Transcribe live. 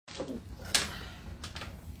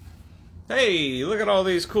Hey, look at all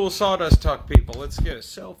these cool Sawdust Talk people. Let's get a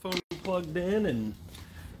cell phone plugged in and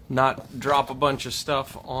not drop a bunch of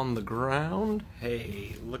stuff on the ground.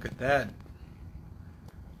 Hey, look at that.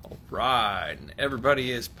 All right, and everybody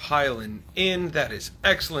is piling in. That is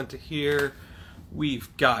excellent to hear.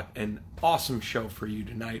 We've got an awesome show for you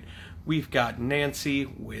tonight. We've got Nancy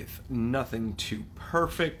with Nothing Too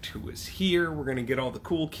Perfect, who is here. We're going to get all the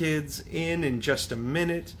cool kids in just a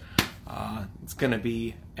minute. It's going to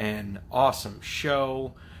be an awesome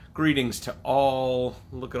show. Greetings to all.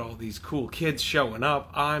 Look at all these cool kids showing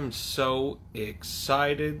up. I'm so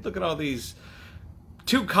excited. Look at all these.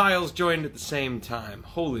 Two Kyles joined at the same time.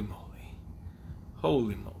 Holy moly.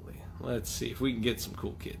 Holy moly. Let's see if we can get some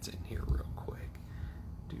cool kids in here real quick.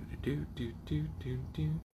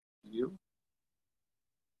 You.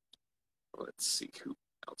 Let's see who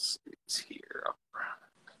else is here.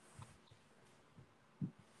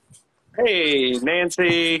 Hey,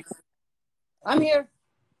 Nancy. I'm here.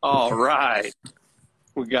 All right.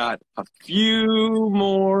 We got a few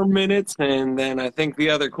more minutes, and then I think the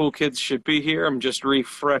other cool kids should be here. I'm just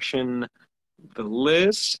refreshing the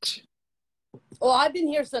list. Well, I've been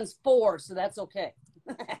here since 4, so that's okay.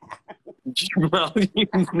 Well, you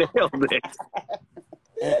nailed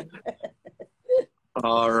it.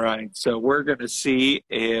 All right. So we're going to see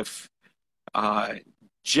if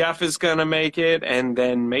Jeff is going to make it, and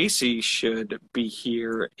then Macy should be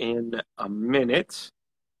here in a minute.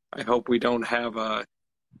 I hope we don't have a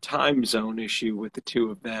time zone issue with the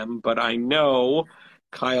two of them, but I know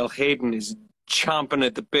Kyle Hayden is chomping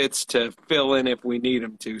at the bits to fill in if we need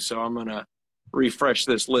him to, so I'm going to refresh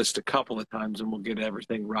this list a couple of times and we'll get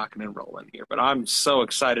everything rocking and rolling here. But I'm so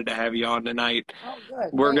excited to have you on tonight. Oh, good.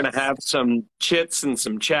 We're going to have some chits and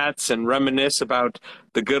some chats and reminisce about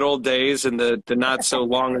the good old days and the not so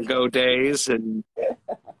long ago days, and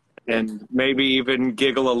maybe even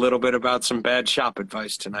giggle a little bit about some bad shop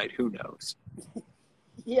advice tonight. Who knows?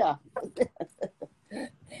 Yeah.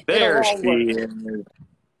 There she is.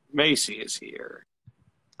 Macy is here.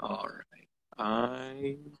 All right.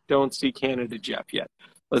 I don't see Canada Jeff yet.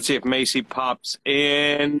 Let's see if Macy pops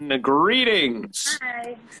in. Greetings.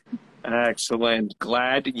 Hi. Excellent.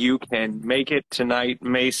 Glad you can make it tonight,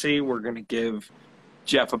 Macy. We're going to give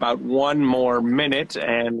Jeff about one more minute,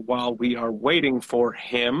 and while we are waiting for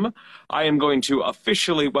him, I am going to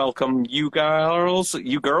officially welcome you gals,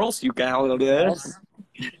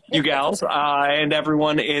 and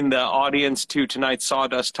everyone in the audience to tonight's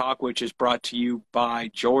Sawdust Talk, which is brought to you by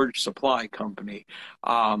George Supply Company.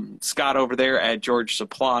 Scott over there at George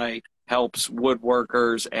Supply helps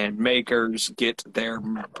woodworkers and makers get their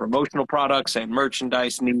promotional products and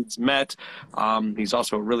merchandise needs met. He's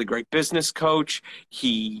also a really great business coach.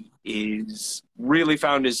 He is really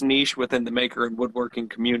found his niche within the maker and woodworking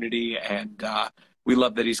community, and we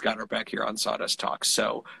love that he's got our back here on Sawdust Talk.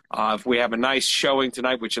 So if we have a nice showing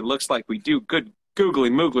tonight, which it looks like we do, good googly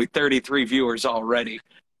moogly, 33 viewers already.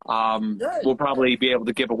 We'll probably be able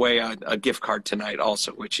to give away a gift card tonight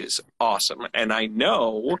also, which is awesome. And I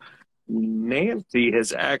know Nancy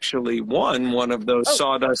has actually won one of those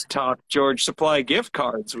Sawdust Talk George Supply gift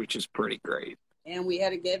cards, which is pretty great. And we had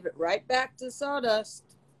to give it right back to Sawdust.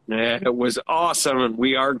 Yeah, it was awesome, and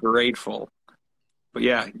we are grateful. But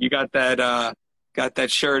yeah, you got that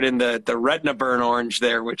shirt in the retina burn orange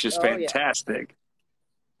there, which is fantastic.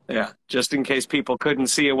 Yeah, just in case people couldn't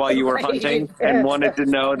see it while you were hunting and wanted to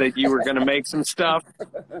know that you were going to make some stuff.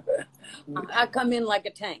 I come in like a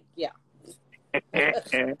tank, yeah.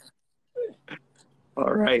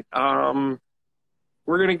 All right.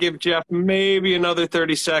 We're going to give Jeff maybe another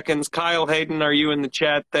 30 seconds. Kyle Hayden, are you in the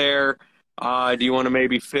chat there? Do you want to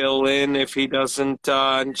maybe fill in if he doesn't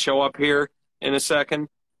show up here in a second?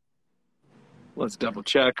 Let's double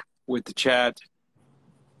check with the chat.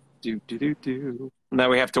 Now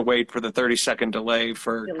we have to wait for the 30-second delay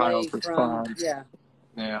for Kyle's response.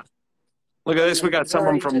 Yeah. Look at this. We got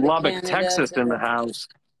someone from Lubbock, Canada, Texas in the house.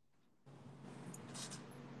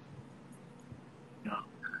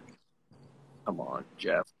 Come on,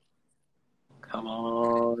 Jeff. Come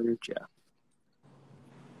on, Jeff.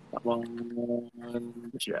 Come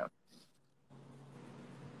on, Jeff.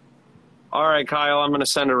 All right, Kyle, I'm going to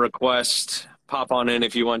send a request. Pop on in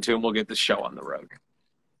if you want to, and we'll get the show on the road.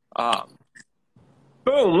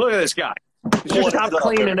 Boom, look at this guy. Just stop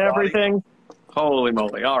cleaning everything. Holy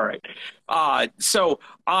moly. All right. So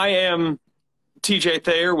I am TJ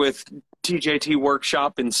Thayer with TJT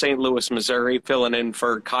Workshop in St. Louis, Missouri, filling in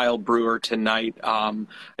for Kyle Brewer tonight. I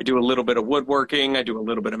do a little bit of woodworking. I do a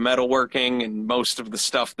little bit of metalworking, and most of the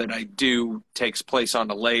stuff that I do takes place on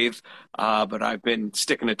a lathe. But I've been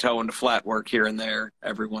sticking a toe into flat work here and there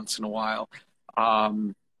every once in a while.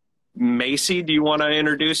 Macy, do you want to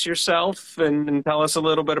introduce yourself and tell us a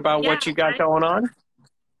little bit about Yeah, what you got going on?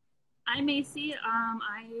 I'm Macy.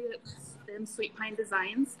 I am Sweet Pine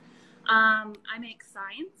Designs. I make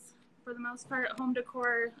signs for the most part, home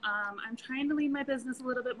decor. I'm trying to lead my business a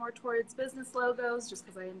little bit more towards business logos just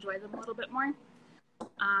because I enjoy them a little bit more. But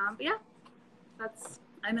yeah,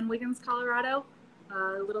 I'm in Wiggins, Colorado,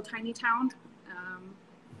 a little tiny town.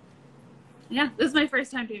 Yeah, this is my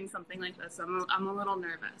first time doing something like this. I'm a little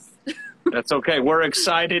nervous. That's okay. We're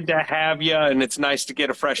excited to have you, and it's nice to get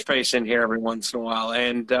a fresh face in here every once in a while.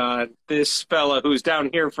 And this fella who's down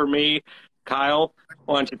here for me, Kyle,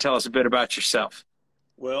 why don't you tell us a bit about yourself?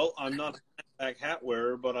 Well, I'm not a back hat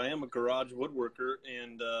wearer, but I am a garage woodworker,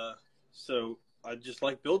 and so I just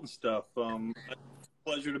like building stuff. It's a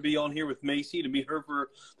pleasure to be on here with Macy, to meet her for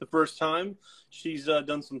the first time. She's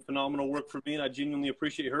done some phenomenal work for me, and I genuinely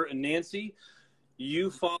appreciate her. And Nancy, you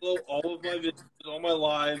follow all of my videos, all my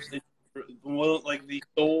lives. And like the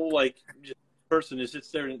sole just person who sits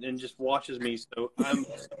there and just watches me. So I'm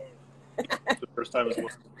the first time as well.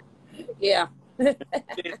 Yeah.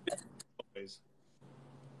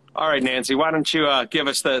 All right, Nancy, why don't you give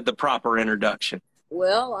us the proper introduction?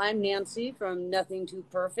 Well, I'm Nancy from Nothing Too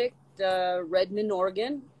Perfect, Redmond,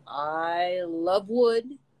 Oregon. I love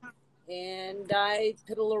wood, and I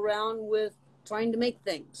piddle around with trying to make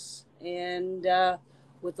things, and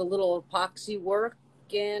with a little epoxy work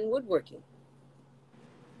and woodworking.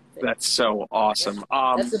 That's so awesome.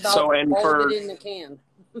 That's about so and all for of it in the can.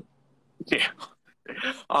 yeah.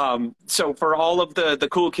 So for all of the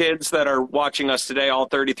cool kids that are watching us today, all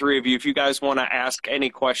 33 of you, if you guys want to ask any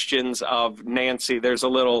questions of Nancy, there's a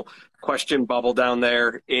little question bubble down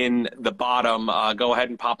there in the bottom. Go ahead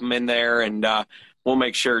and pop them in there, and we'll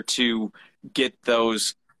make sure to get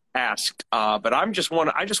those asked. But I just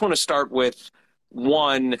want to start with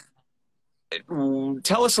one.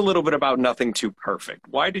 Tell us a little bit about Nothing Too Perfect.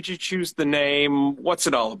 Why did you choose the name? What's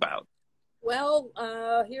it all about? Well,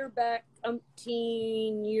 here back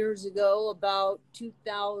umpteen years ago, about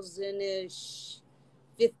 2000-ish,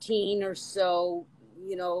 15 or so,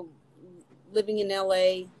 living in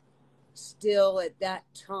LA, still at that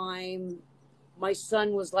time, my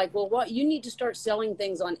son was like, well, what, you need to start selling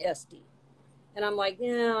things on Etsy. And I'm like,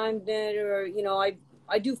 yeah, I'm better.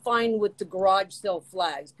 I do fine with the garage sale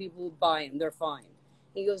flags. People who buy them, they're fine.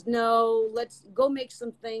 He goes, no, let's go make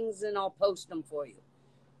some things and I'll post them for you.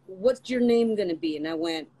 What's your name going to be? And I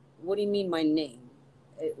went, what do you mean my name?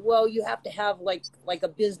 Well, you have to have like a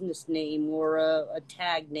business name or a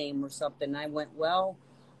tag name or something. And I went, well,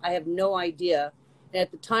 I have no idea. And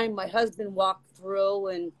at the time, my husband walked through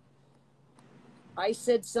and I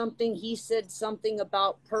said something, he said something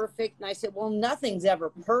about perfect. And I said, well, nothing's ever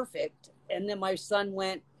perfect. And then my son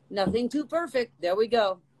went, Nothing Too Perfect. There we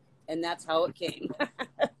go. And that's how it came.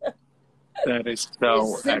 That is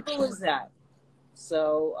so as simple excellent. as that.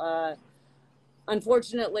 So,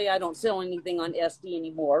 unfortunately, I don't sell anything on SD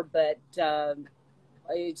anymore, but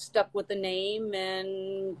I stuck with the name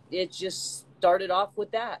and it just started off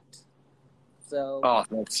with that. So, Oh,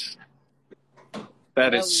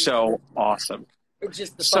 that is so awesome. It's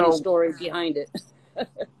just the funny story behind it.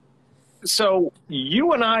 So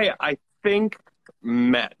you and I think,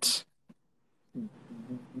 met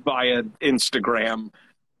via Instagram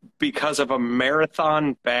because of a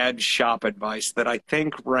marathon bad shop advice that I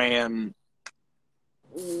think ran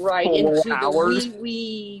right 4 into hours.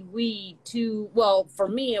 Well, for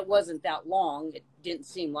me, it wasn't that long. It didn't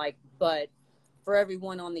seem like, but for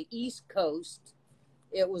everyone on the East Coast,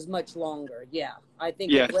 it was much longer. Yeah. I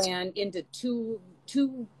think Yes. It ran into 2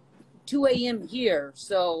 a.m. here.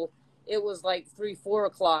 So it was like 3-4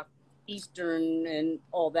 o'clock Eastern and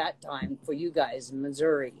all that time for you guys in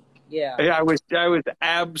Missouri. Yeah. I was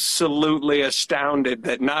absolutely astounded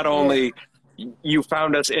that not only you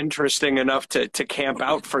found us interesting enough to camp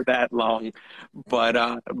out for that long, but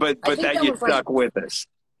that you stuck with us.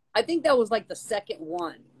 I think that was like the second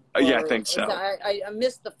one. Yeah, I think so. I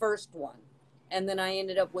missed the first one, and then I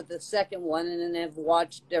ended up with the second one, and then have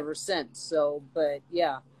watched ever since. So, but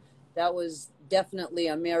yeah, that was definitely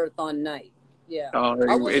a marathon night. Yeah,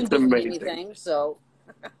 I wasn't doing anything, so.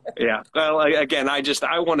 Yeah. Well, again, I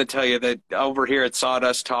want to tell you that over here at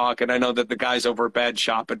Sawdust Talk, and I know that the guys over at Bad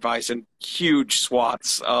Shop Advice and huge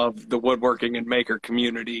swaths of the woodworking and maker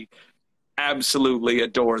community absolutely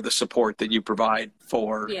adore the support that you provide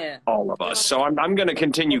for all of us. So I'm going to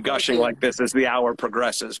continue gushing like this as the hour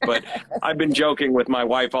progresses. But I've been joking with my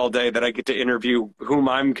wife all day that I get to interview whom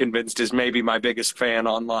I'm convinced is maybe my biggest fan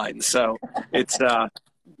online. So it's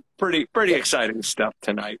pretty exciting stuff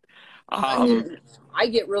tonight. I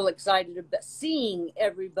get real excited about seeing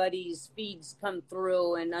everybody's feeds come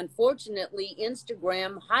through. And unfortunately,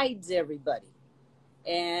 Instagram hides everybody.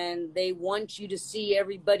 And they want you to see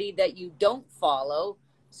everybody that you don't follow.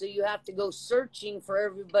 So you have to go searching for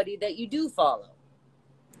everybody that you do follow.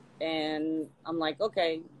 And I'm like,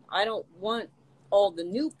 okay, I don't want all the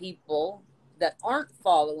new people that aren't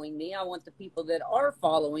following me. I want the people that are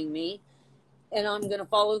following me, and I'm going to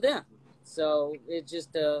follow them. So it's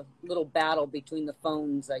just a little battle between the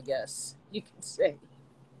phones, I guess you can say.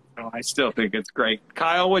 Oh, I still think it's great.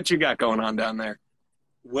 Kyle, what you got going on down there?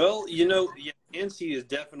 Well, you know, yeah, Nancy is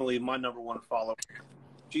definitely my number one follower.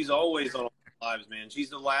 She's always on our lives, man.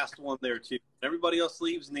 She's the last one there too. Everybody else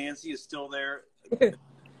leaves. Nancy is still there. A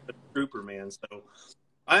trooper, man. So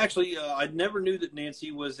I actually, I never knew that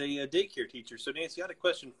Nancy was a daycare teacher. So Nancy, I had a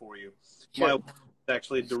question for you. Sure. My wife is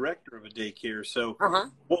actually a director of a daycare. So Uh-huh.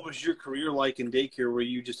 what was your career like in daycare? Were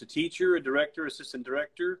you just a teacher, a director, assistant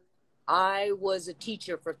director? I was a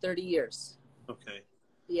teacher for 30 years. Okay.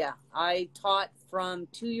 Yeah, I taught from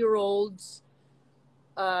 2-year-olds.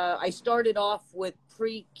 I started off with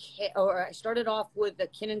I started off with a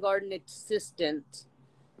kindergarten assistant.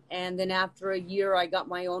 And then after a year, I got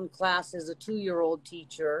my own class as a 2-year-old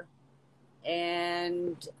teacher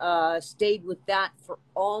and stayed with that for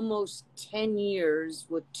almost 10 years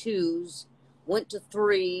with 2s, went to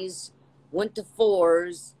 3s, went to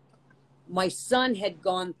 4s. My son had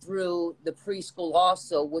gone through the preschool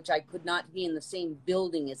also, which I could not be in the same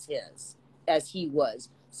building as he was.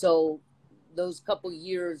 So those couple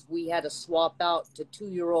years we had to swap out to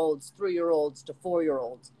 2-year-olds, 3-year-olds to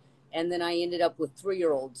 4-year-olds. And then I ended up with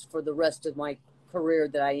 3-year-olds for the rest of my career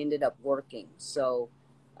that I ended up working. So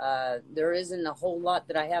there isn't a whole lot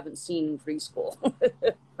that I haven't seen in preschool.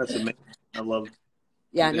 That's amazing. I love it.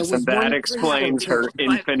 Yeah, and it Yes, was and that one explains preschool. her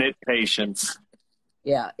infinite patience.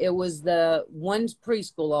 Yeah, it was the one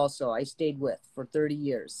preschool also I stayed with for 30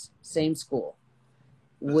 years, same school,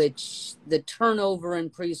 which the turnover in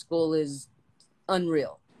preschool is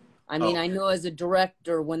unreal. I mean, I know as a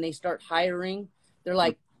director, when they start hiring, they're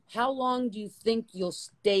like, how long do you think you'll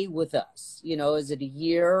stay with us? You know, is it a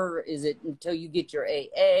year? Is it until you get your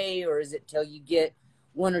AA, or is it till you get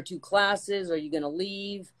 1 or 2 classes? Are you going to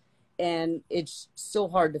leave? And it's so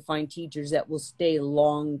hard to find teachers that will stay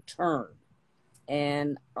long term.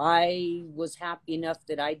 And I was happy enough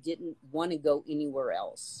that I didn't want to go anywhere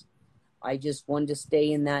else. I just wanted to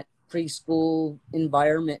stay in that preschool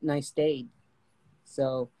environment, and I stayed.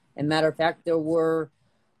 So, and matter of fact, there were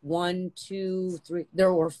 1, 2, 3,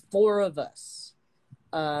 there were 4 of us.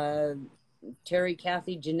 Terry,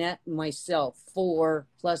 Kathy, Jeanette, and myself, 4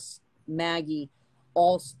 plus Maggie,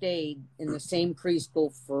 all stayed in the same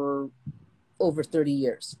preschool for over 30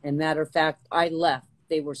 years. And matter of fact, I left,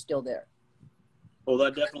 they were still there. Well,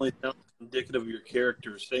 that definitely sounds indicative of your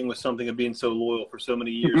character, staying with something and being so loyal for so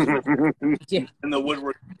many years Yeah. in the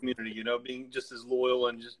woodworking community, you know, being just as loyal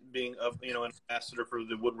and just being a, you know, an ambassador for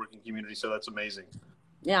the woodworking community. So that's amazing.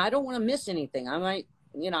 Yeah, I don't want to miss anything. I might,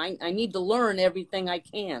 you know, I need to learn everything I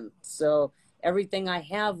can. So everything I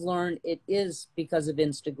have learned, it is because of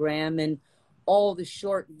Instagram and all the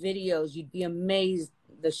short videos. You'd be amazed,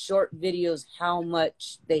 the short videos, how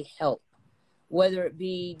much they help, whether it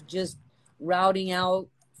be just routing out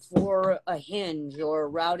for a hinge or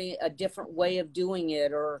routing a different way of doing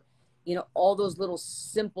it, or, you know, all those little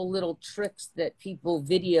simple little tricks that people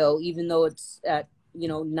video, even though it's at, you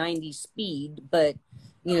know, 90 speed, but,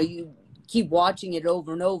 you know, you keep watching it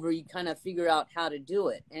over and over, you kind of figure out how to do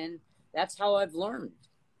it. And that's how I've learned.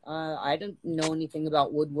 I didn't know anything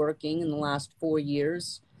about woodworking in the last 4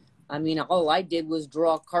 years. I mean, all I did was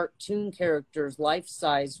draw cartoon characters, life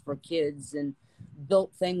size for kids, and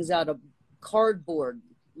built things out of cardboard,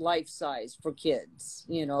 life size for kids,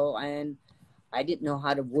 you know, and I didn't know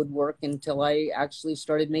how to woodwork until I actually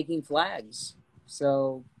started making flags.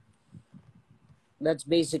 So that's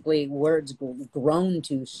basically where it's grown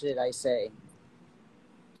to, should I say,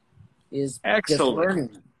 is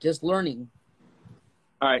Excellent. just learning.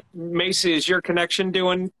 All right, Macy, is your connection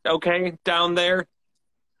doing okay down there?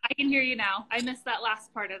 I can hear you now. I missed that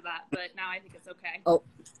last part of that, but now I think it's okay. Oh,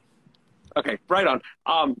 Okay, right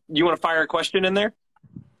on. You want to fire a question in there?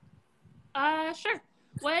 Sure.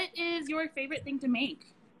 What is your favorite thing to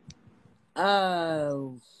make?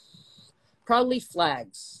 probably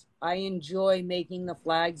flags. I enjoy making the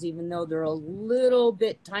flags, even though they're a little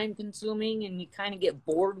bit time consuming and you kind of get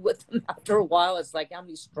bored with them after a while. It's like, how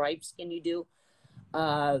many stripes can you do?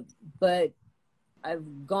 But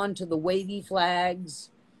I've gone to the wavy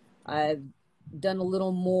flags. I've done a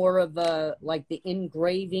little more of like the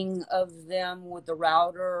engraving of them with the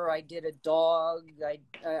router. I did a dog.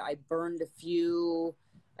 I burned a few.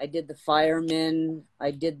 I did the fireman.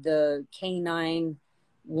 I did the canine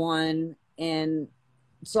one, and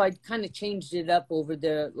so I kind of changed it up over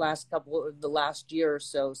the last year or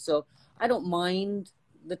so. So I don't mind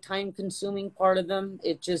the time consuming part of them.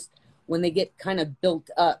 It just, when they get kind of built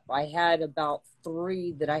up, I had about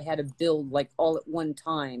 3 that I had to build like all at one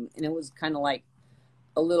time, and it was kind of like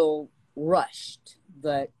a little rushed.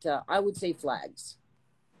 But I would say flags.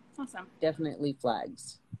 Awesome. Definitely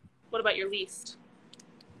flags. What about your least?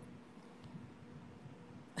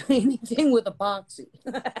 Anything with epoxy.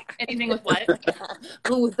 Anything with what?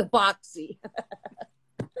 With epoxy.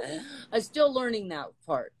 I'm still learning that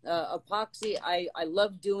part. Epoxy, I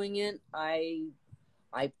love doing it. I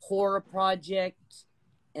pour a project,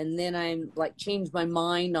 and then I'm like change my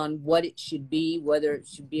mind on what it should be, whether it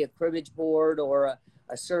should be a cribbage board or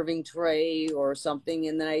a serving tray or something,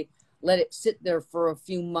 and then I let it sit there for a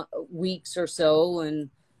few weeks or so, and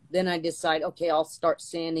then I decide, okay, I'll start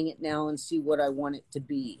sanding it now and see what I want it to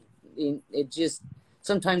be. It just,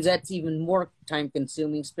 sometimes that's even more time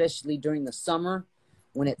consuming, especially during the summer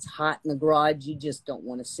when it's hot in the garage. You just don't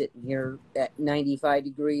want to sit in here at 95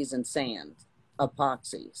 degrees and sand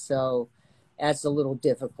epoxy. So that's a little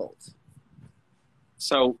difficult.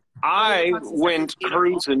 So I went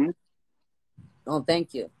cruising. Oh,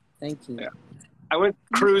 thank you. Thank you. Yeah. I went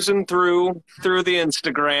cruising through the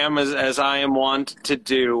Instagram as I am wont to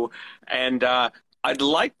do, and I'd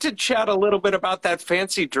like to chat a little bit about that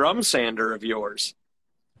fancy drum sander of yours.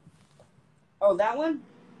 Oh, that one?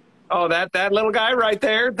 Oh, that little guy right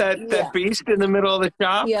there, that beast in the middle of the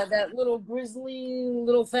shop. Yeah, that little grizzly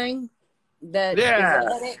little thing. That is Yeah.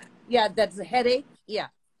 a headache. Yeah, that's a headache. Yeah,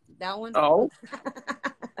 that one. Oh.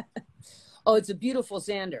 Oh, it's a beautiful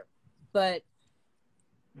sander, but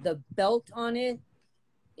the belt on it,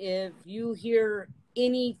 if you hear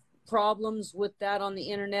any problems with that on the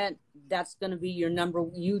internet, that's going to be your number.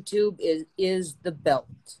 YouTube is the belt.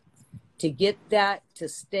 To get that to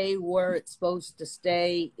stay where it's supposed to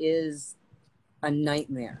stay is a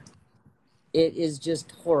nightmare. It is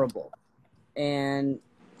just horrible. And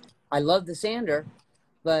I love the sander,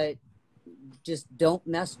 but just don't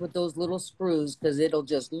mess with those little screws, because it'll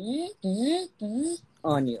just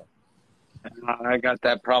on you. I got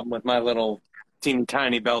that problem with my little teeny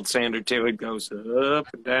tiny belt sander too. It goes up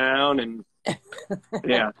and down, and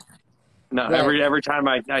yeah. No, But every time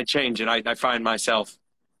I change it, I find myself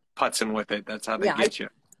putzing with it. That's how they get you.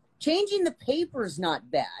 changing the paper's not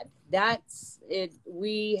bad. That's it.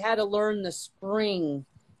 We had to learn the spring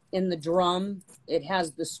in the drum. It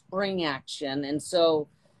has the spring action, and so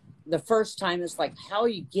the first time it's like, how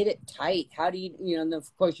you get it tight? How do you know? And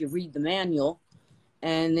of course, you read the manual.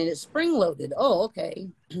 And then it's spring loaded. Oh, okay.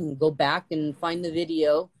 Go back and find the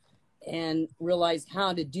video and realize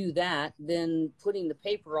how to do that. Then putting the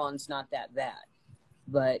paper on is not that bad.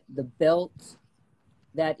 But the belt,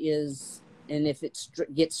 that is, and if it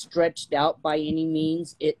gets stretched out by any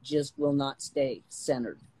means, it just will not stay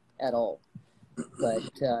centered at all.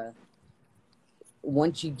 But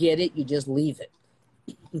once you get it, you just leave it.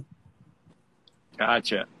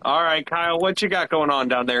 Gotcha. All right, Kyle, what you got going on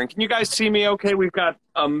down there? And can you guys see me okay? We've got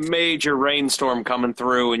a major rainstorm coming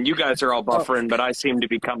through, and you guys are all buffering, but I seem to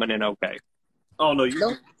be coming in okay. Oh, no,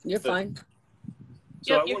 you're fine.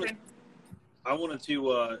 So Yep, I wanted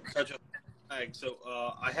to touch on the flag. So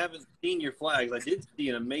I haven't seen your flags. I did see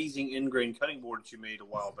an amazing end-grain cutting board that you made a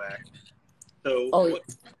while back. So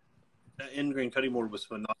that end-grain cutting board was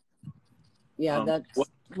phenomenal. Yeah, that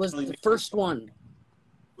was the first one.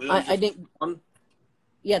 I didn't.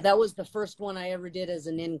 Yeah, that was the first one I ever did as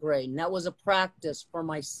an end grade. And that was a practice for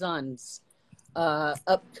my son's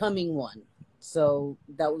upcoming one. So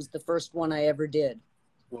that was the first one I ever did.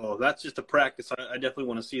 Well, that's just a practice. I definitely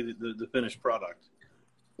want to see the finished product.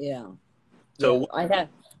 Yeah. So yeah,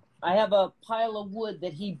 I have a pile of wood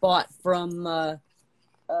that he bought from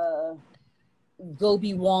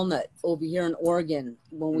Gobi Walnut over here in Oregon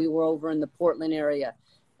when we were over in the Portland area.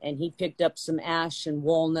 And he picked up some ash and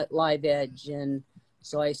walnut live edge, and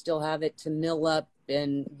so I still have it to mill up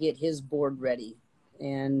and get his board ready.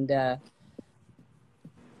 And so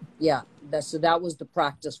that was the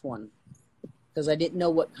practice one, because I didn't know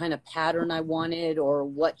what kind of pattern I wanted or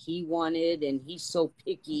what he wanted, and he's so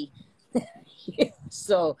picky.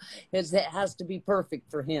 So it has to be perfect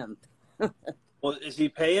for him. Well, is he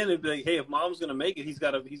paying? It'd be like, hey, if Mom's going to make it, he's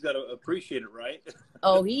got to appreciate it, right?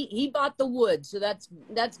 Oh, he bought the wood, so that's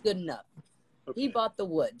good enough. Okay. He bought the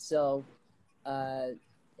wood, so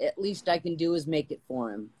at least I can do is make it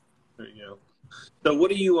for him. There you go. So what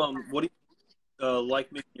do you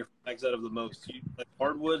like making your flags out of the most? You like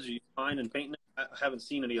hardwoods? Are you pine and painting? I haven't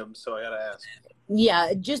seen any of them, so I gotta ask.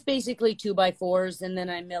 Yeah, just basically 2x4s, and then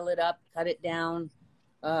I mill it up, cut it down,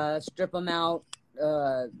 strip them out,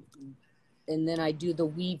 and then I do the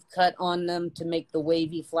weave cut on them to make the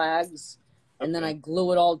wavy flags, and then I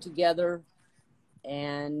glue it all together.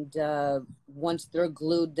 And once they're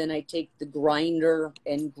glued, then I take the grinder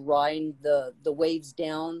and grind the waves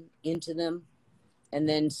down into them, and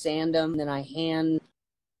then sand them. Then I hand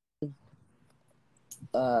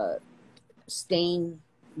stain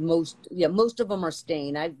most of them are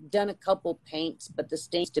stain. I've done a couple paints, but the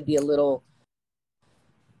stains to be a little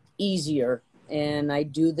easier. And I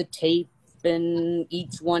do the tape, and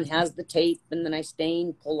each one has the tape, and then I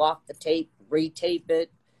stain, pull off the tape, retape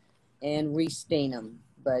it, and restain them.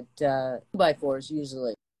 But 2x4s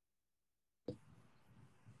usually.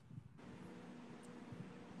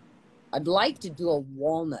 I'd like to do a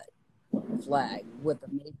walnut flag with a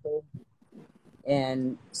maple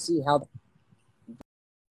and see how,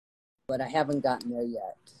 but I haven't gotten there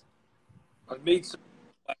yet. I've made some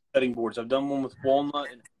cutting boards. I've done one with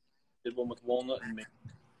walnut and did one with walnut and maple.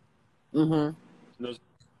 Mm-hmm. And those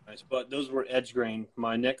are nice, but those were edge grain.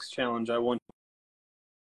 My next challenge, I want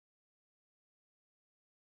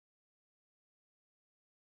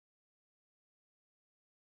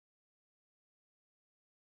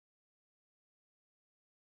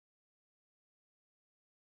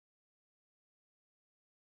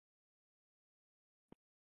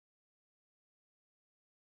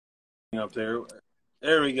up there.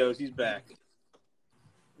 There he goes. He's back.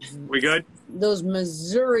 We good? Those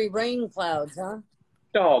Missouri rain clouds, huh?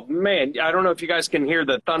 Oh man, I don't know if you guys can hear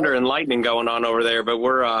the thunder and lightning going on over there, but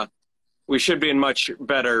we should be in much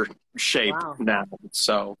better shape now.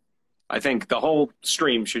 So I think the whole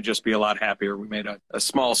stream should just be a lot happier. We made a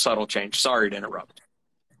small subtle change. Sorry to interrupt.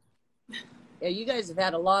 Yeah, you guys have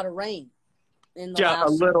had a lot of rain in the Yeah,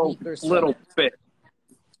 last week or so. little bit.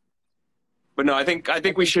 But no, I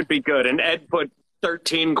think we should be good. And Ed put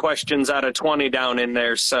 13 questions out of 20 down in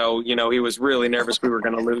there, so he was really nervous we were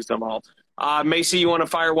going to lose them all. Macy, you want to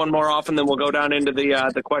fire one more off, and then we'll go down into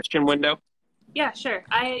the question window? Yeah, sure.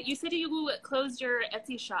 You said you closed your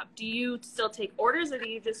Etsy shop. Do you still take orders, or do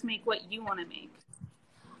you just make what you want to make?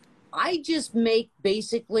 I just make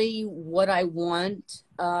basically what I want,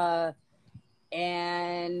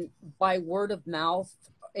 and by word of mouth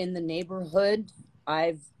in the neighborhood,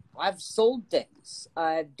 I've sold things.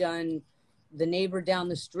 I've done. The neighbor down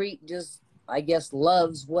the street just, I guess,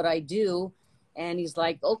 loves what I do. And he's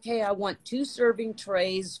like, okay, I want 2 serving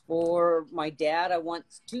trays for my dad. I want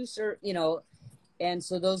 2 and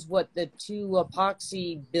so those what the 2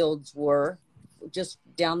 epoxy builds were, just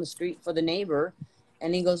down the street for the neighbor.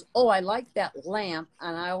 And he goes, oh, I like that lamp,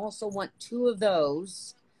 and I also want 2 of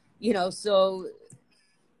those. So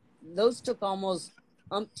those took almost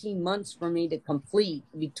umpteen months for me to complete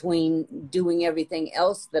between doing everything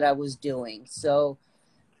else that I was doing. So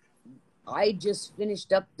I just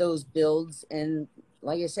finished up those builds, and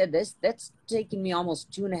like I said, that's taken me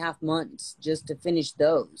almost 2.5 months just to finish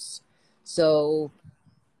those. So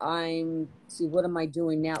what am I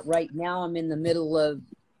doing now? Right now I'm in the middle of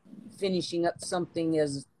finishing up something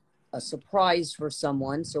as a surprise for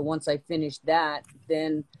someone. So once I finish that,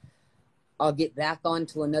 then I'll get back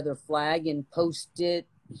onto another flag and post it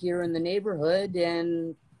here in the neighborhood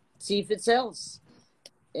and see if it sells.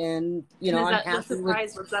 And I'm happy the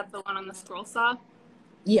surprise was that the one on the scroll saw?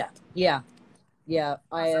 Yeah.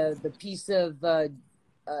 Awesome. The piece of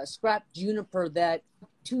scrap juniper that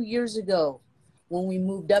 2 years ago when we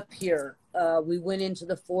moved up here, we went into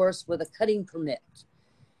the forest with a cutting permit,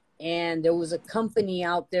 and there was a company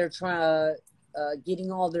out there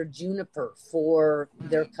getting all their juniper for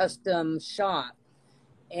their custom shop,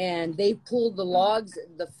 and they pulled the logs.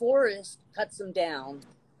 The forest cuts them down.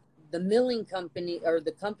 The milling company or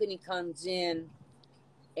the company comes in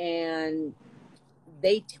and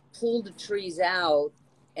they pull the trees out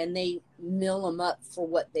and they mill them up for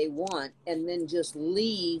what they want, and then just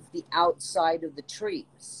leave the outside of the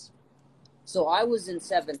trees. So I was in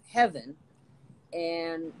seventh heaven,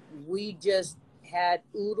 and we just had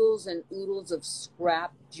oodles and oodles of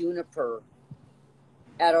scrap juniper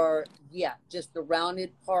at our, just the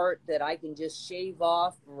rounded part that I can just shave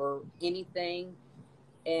off or anything.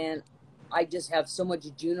 And I just have so much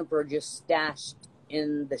juniper just stashed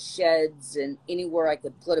in the sheds and anywhere I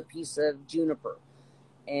could put a piece of juniper.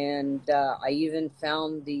 And I even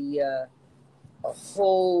found a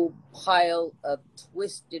whole pile of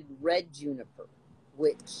twisted red juniper,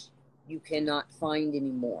 which you cannot find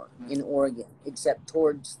anymore in Oregon, except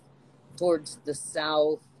towards the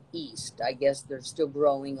southeast. I guess they're still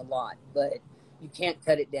growing a lot, but you can't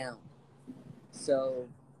cut it down. So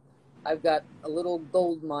I've got a little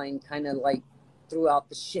gold mine kind of like throughout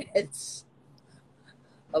the sheds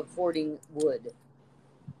of hoarding wood.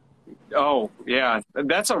 Oh, yeah.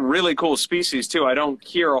 That's a really cool species, too. I don't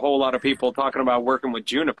hear a whole lot of people talking about working with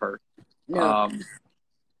juniper. No,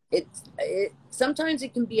 sometimes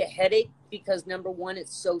it can be a headache because number one,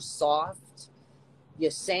 it's so soft. You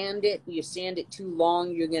sand it too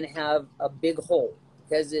long, you're going to have a big hole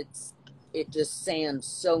because it just sands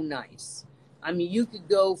so nice. I mean, you could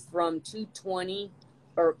go from 220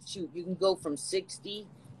 you can go from 60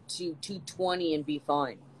 to 220 and be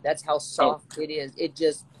fine. That's how soft it is. It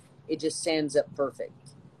just sands up perfect.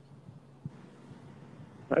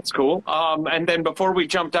 That's cool. And then before we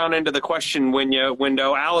jump down into the question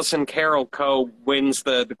window, Allison Carroll Co. wins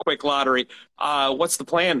the quick lottery. What's the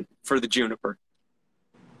plan for the juniper?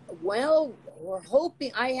 Well, we're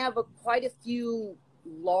hoping. I have quite a few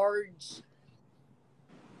large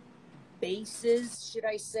bases, should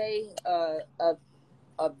I say,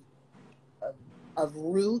 of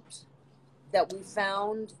root that we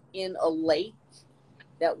found in a lake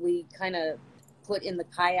that we kind of put in the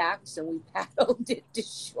kayaks and we paddled it to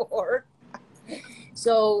shore.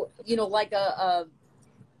 So, like a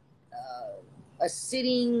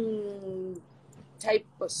sitting type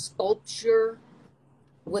of sculpture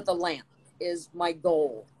with a lamp is my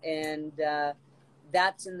goal. And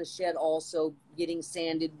that's in the shed also, getting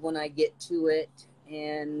sanded when I get to it.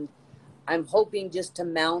 And I'm hoping just to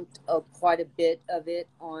mount quite a bit of it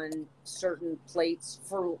on certain plates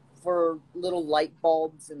for little light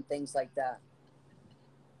bulbs and things like that.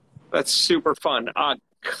 That's super fun.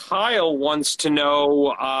 Kyle wants to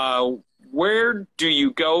know, where do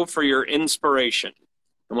you go for your inspiration?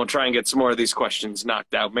 And we'll try and get some more of these questions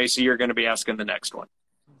knocked out. Macy, you're going to be asking the next one.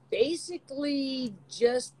 Basically,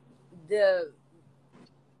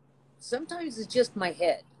 sometimes it's just my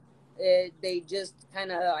head. They just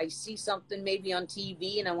I see something maybe on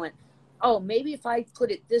TV and I went, oh, maybe if I put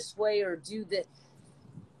it this way or do that.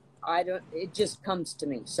 It just comes to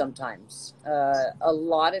me sometimes. A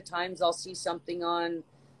lot of times I'll see something on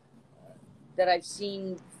that I've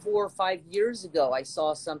seen 4 or 5 years ago. I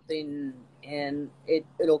saw something and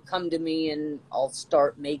it'll come to me and I'll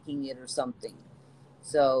start making it or something.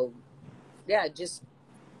 So yeah, just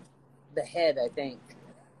the head, I think.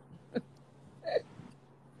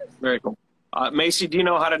 Very cool. Macy, do you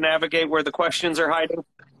know how to navigate where the questions are hiding?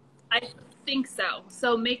 I think so.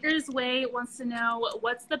 So Maker's Way wants to know,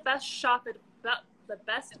 what's the best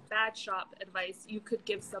bad shop advice you could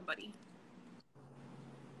give somebody?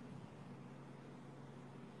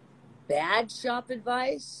 Bad shop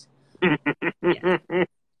advice? Yeah.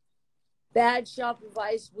 Bad shop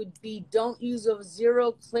advice would be, don't use a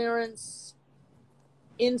zero clearance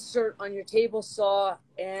insert on your table saw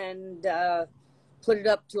and put it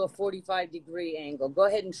up to a 45-degree angle. Go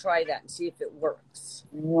ahead and try that and see if it works.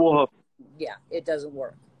 Whoa. Yeah, it doesn't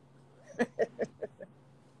work.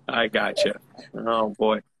 I gotcha. Oh,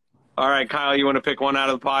 boy. All right, Kyle, you want to pick one out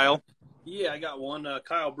of the pile? Yeah, I got one.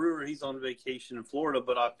 Kyle Brewer, he's on vacation in Florida,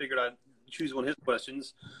 but I figured I'd choose one of his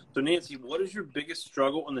questions. So, Nancy, what is your biggest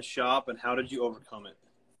struggle in the shop, and how did you overcome it?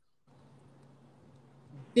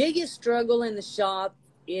 Biggest struggle in the shop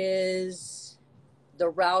is the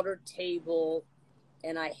router table,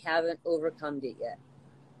 and I haven't overcome it yet.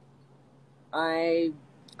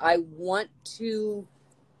 I want to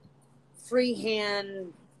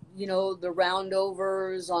freehand, the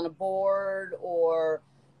roundovers on a board or,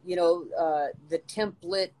 the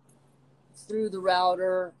template through the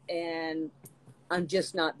router, and I'm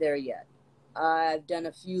just not there yet. I've done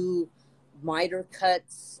a few miter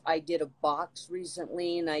cuts. I did a box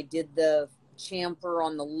recently, and I did the chamfer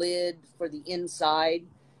on the lid for the inside,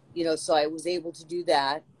 so I was able to do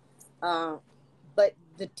that. But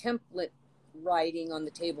the template writing on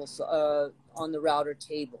the table, on the router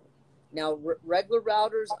table. Now, regular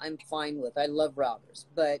routers, I'm fine with. I love routers,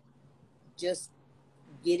 but just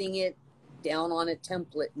getting it down on a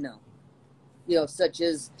template, no. Such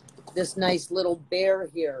as this nice little bear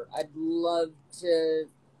here. I'd love to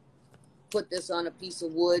put this on a piece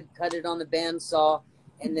of wood, cut it on the bandsaw,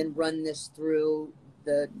 and then run this through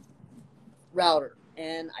the router.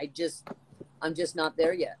 And I'm just not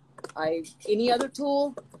there yet. Any other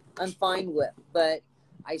tool, I'm fine with, but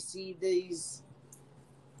I see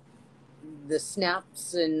the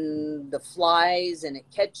snaps and the flies, and it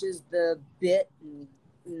catches the bit, and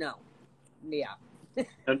no. Yeah. Do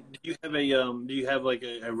you have like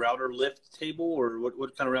a router lift table, or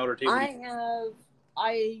what kind of router table?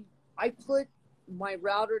 I put my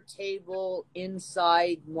router table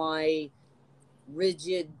inside my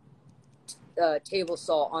rigid table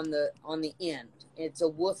saw on the end. It's a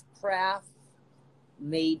Woodcraft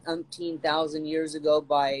made umpteen thousand years ago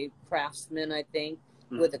by craftsmen, I think,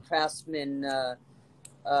 with a craftsman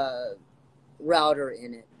router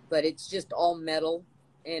in it. But it's just all metal,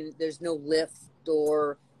 and there's no lift,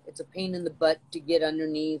 or it's a pain in the butt to get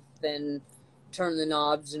underneath and turn the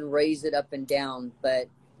knobs and raise it up and down. But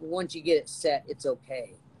once you get it set, it's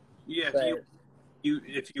okay. Yeah, But,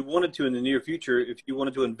 if you wanted to in the near future, if you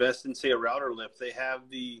wanted to invest in, say, a router lift, they have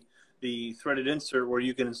the threaded insert where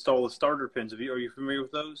you can install the starter pins. Are you familiar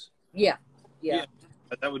with those? yeah.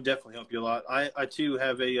 That would definitely help you a lot. I too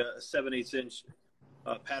have a 7/8 inch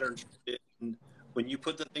pattern, and when you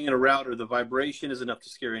put the thing in a router, the vibration is enough to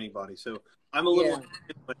scare anybody. So I'm a little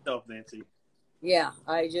myself, Nancy. Yeah,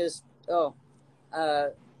 I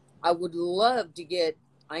would love to get.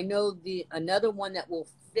 I know another one that will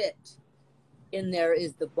fit in there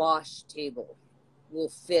is the Bosch table. Will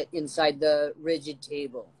fit inside the rigid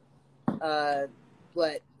table,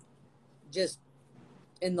 but just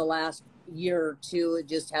in the last year or two, it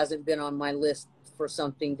just hasn't been on my list for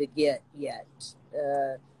something to get yet.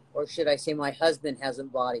 Or should I say, my husband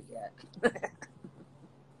hasn't bought it yet.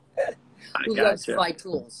 Who loves to buy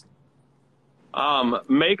tools?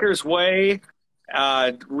 Maker's Way,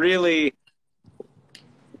 really.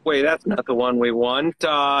 Wait, that's not the one we want.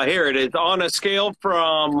 Here it is. On a scale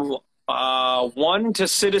from 1 to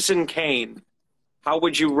Citizen Kane, how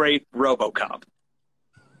would you rate RoboCop?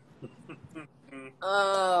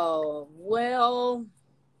 Oh, well,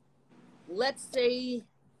 let's say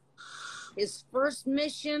his first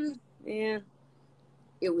mission, it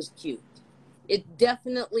was cute. It's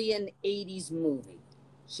definitely an 80s movie,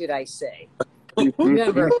 should I say.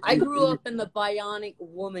 Remember, I grew up in the Bionic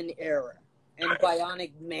Woman era and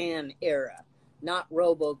Bionic Man era, not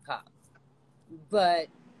RoboCop. But,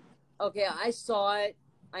 okay, I saw it.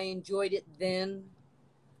 I enjoyed it then.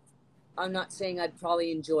 I'm not saying I'd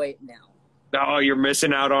probably enjoy it now. Oh, you're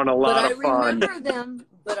missing out on a lot of fun.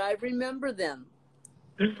 But I remember them.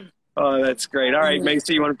 Oh, that's great. All right,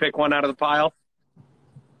 Macy, you want to pick one out of the pile?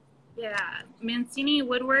 Yeah, Mancini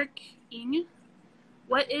Woodworking.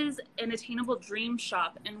 What is an attainable dream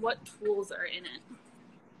shop, and what tools are in it?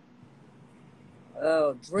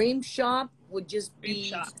 Oh, dream shop would just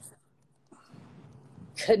be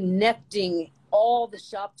connecting all the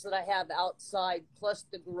shops that I have outside plus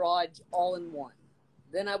the garage all in one.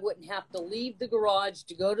 Then I wouldn't have to leave the garage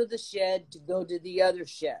to go to the shed to go to the other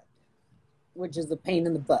shed, which is a pain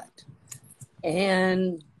in the butt.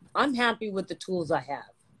 And I'm happy with the tools I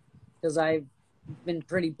have because I've been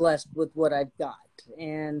pretty blessed with what I've got.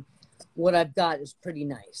 And what I've got is pretty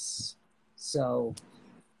nice. So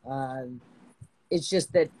it's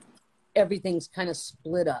just that everything's kind of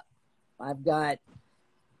split up. I've got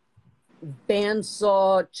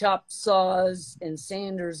bandsaw, chop saws, and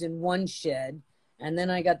sanders in one shed. And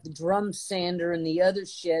then I got the drum sander in the other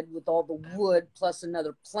shed with all the wood plus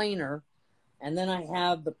another planer. And then I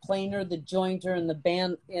have the planer, the jointer, and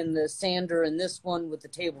the sander in this one with the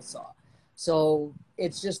table saw. So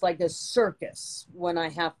it's just like a circus when I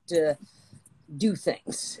have to do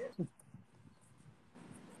things.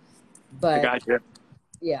 But I got you.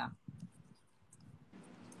 Yeah.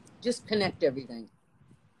 Just connect everything.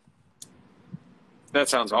 That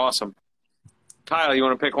sounds awesome. Kyle, you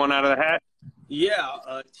want to pick one out of the hat? Yeah,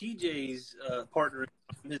 TJ's partner,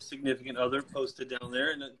 his significant other, posted down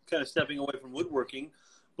there and kind of stepping away from woodworking.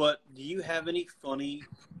 But do you have any funny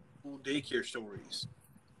daycare stories?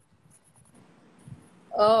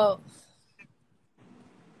 Oh.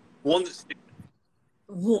 One that sticks.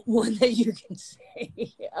 One that you can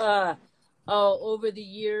say. Over the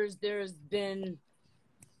years, there's been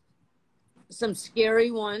some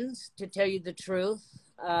scary ones, to tell you the truth.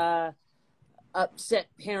 Upset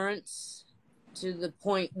parents to the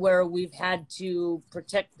point where we've had to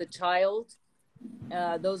protect the child.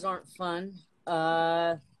 Those aren't fun.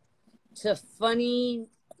 To funny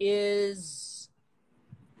is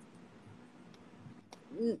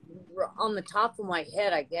on the top of my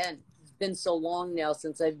head, again. It's been so long now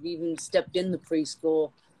since I've even stepped in the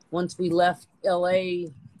preschool. Once we left LA,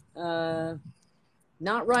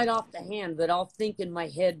 not right off the hand, but I'll think in my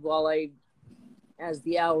head as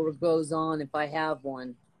the hour goes on, if I have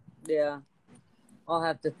one. Yeah, I'll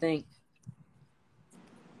have to think.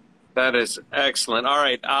 That is excellent. All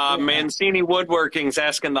right. Mancini Woodworking's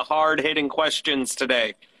asking the hard-hitting questions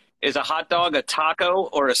today. Is a hot dog a taco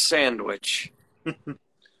or a sandwich?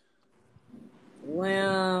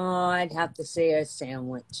 Well, I'd have to say a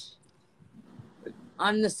sandwich.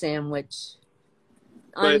 I'm the sandwich.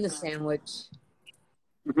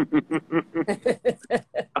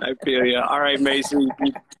 I feel you. All right, Mason, you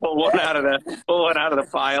pull one out of the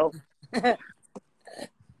pile.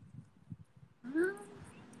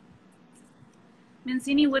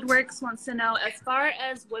 Mancini Woodworks wants to know, as far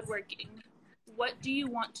as woodworking, what do you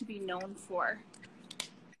want to be known for?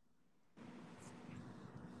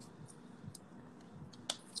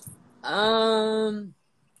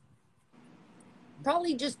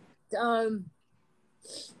 Probably just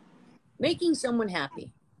making someone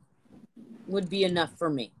happy would be enough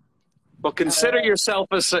for me. Well, consider yourself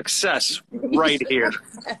a success right here.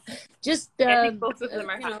 Just I think both of them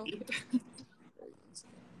are happy.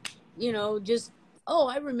 Just, oh,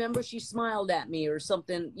 I remember she smiled at me or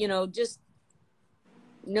something, just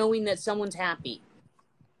knowing that someone's happy.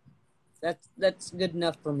 That's good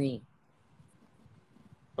enough for me.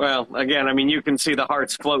 Well, again, I mean, you can see the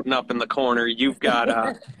hearts floating up in the corner. You got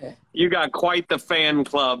quite the fan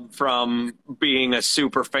club from being a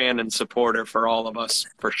super fan and supporter for all of us,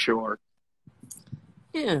 for sure.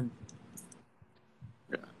 Yeah.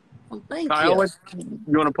 Well, thank Kyle, you.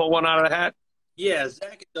 You want to pull one out of the hat? Yeah,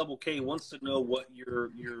 Zach at Double K wants to know what your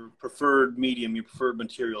preferred medium, your preferred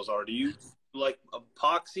materials are. Do you like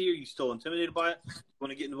epoxy? Are you still intimidated by it? You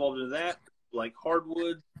want to get involved in that? Like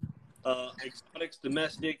hardwood, exotics,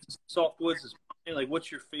 domestics, softwoods is fine. Like,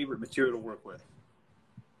 what's your favorite material to work with?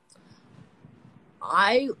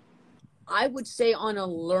 I would say on a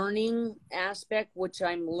learning aspect, which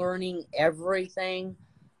I'm learning everything,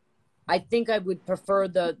 I think I would prefer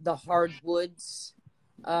the hardwoods.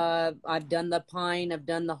 I've done the pine, I've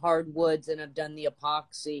done the hardwoods, and I've done the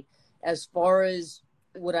epoxy. As far as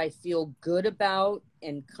what I feel good about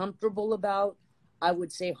and comfortable about, I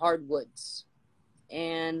would say hardwoods.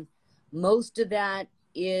 And most of that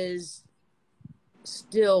is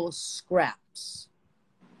still scraps.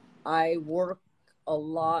 I work a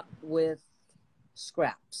lot with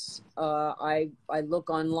scraps. I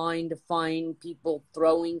look online to find people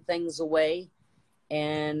throwing things away,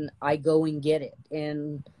 and I go and get it.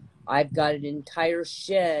 And I've got an entire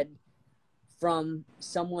shed from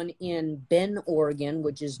someone in Bend, Oregon,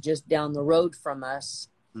 which is just down the road from us.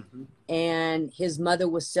 Mm-hmm. And his mother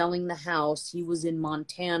was selling the house. He was in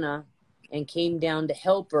Montana and came down to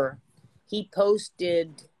help her. He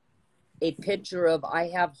posted a picture of, I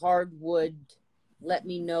have hardwood, let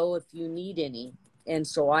me know if you need any. And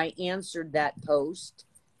so I answered that post,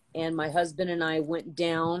 and my husband and I went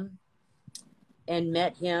down and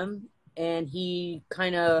met him, and he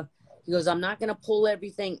goes, I'm not going to pull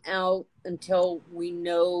everything out until we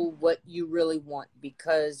know what you really want,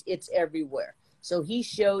 because it's everywhere. So he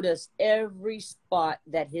showed us every spot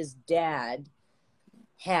that his dad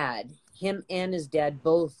had. Him and his dad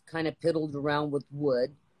both kind of piddled around with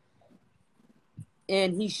wood.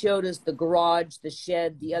 And he showed us the garage, the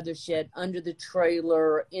shed, the other shed, under the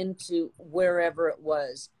trailer, into wherever it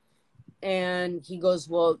was. And he goes,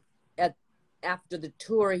 well, after the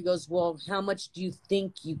tour, he goes, well, how much do you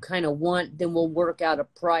think you kind of want? Then we'll work out a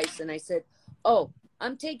price. And I said, oh,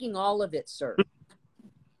 I'm taking all of it, sir.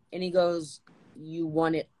 And he goes, you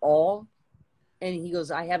want it all? And he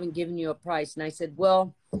goes, I haven't given you a price. And I said,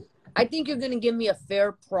 well, I think you're going to give me a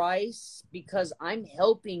fair price, because I'm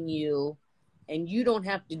helping you and you don't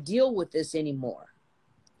have to deal with this anymore.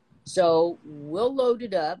 So we'll load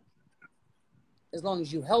it up as long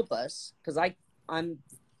as you help us, because I'm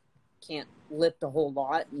can't lift a whole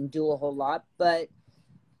lot and do a whole lot. But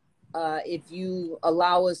if you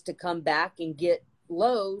allow us to come back and get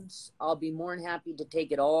loads, I'll be more than happy to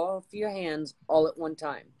take it all off your hands all at one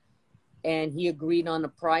time. And he agreed on a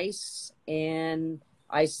price, and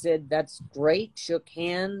I said, that's great, shook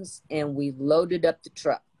hands, and we loaded up the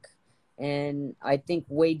truck. And I think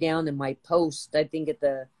way down in my post, I think it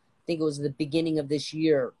was the beginning of this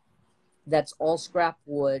year, that's all scrap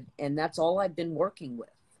wood, and that's all I've been working with,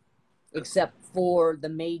 except for the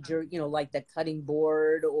major, like the cutting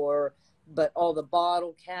board, but all the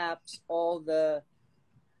bottle caps, all the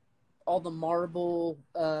marble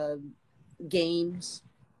games,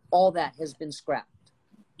 all that has been scrapped.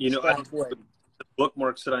 Scrap wood. The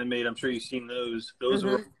bookmarks that I made, I'm sure you've seen those. Those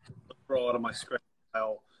were all out of my scrap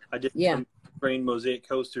pile. I did some grain mosaic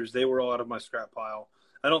coasters. They were all out of my scrap pile.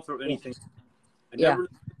 I don't throw anything. I never know what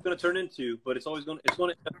it's going to turn into, but it's going to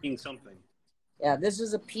end up being something. Yeah, this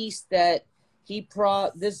is a piece that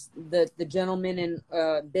the gentleman in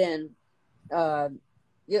Ben.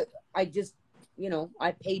 I just,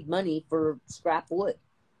 I paid money for scrap wood.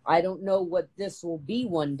 I don't know what this will be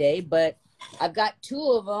one day, but I've got 2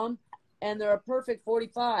 of them, and they're a perfect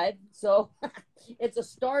 45. So it's a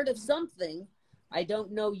start of something. I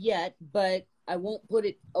don't know yet, but I won't put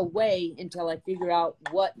it away until I figure out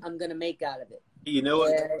what I'm going to make out of it. You know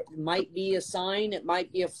what? It might be a sign. It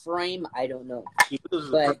might be a frame. I don't know. You know those are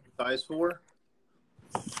the But perfect size for?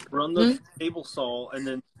 Run those table saw and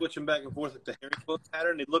then switch them back and forth with the herringbone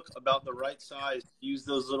pattern. They look about the right size. Use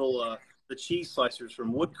those little the cheese slicers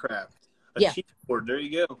from Woodcraft. A yeah, cheese board. There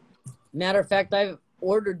you go. matter of fact, I've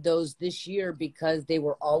ordered those this year because they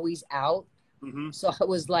were always out. Mm-hmm. So I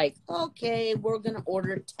was like, okay, we're going to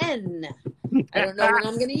order 10. I don't know when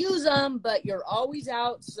I'm going to use them, but you're always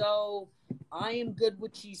out. So I am good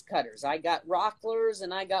with cheese cutters. I got Rocklers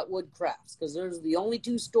and I got Woodcrafts because those are the only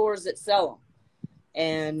two stores that sell them.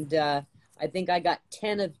 And I think I got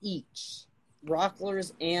 10 of each,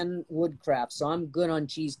 Rocklers and Woodcraft. So I'm good on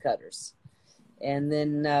cheese cutters. And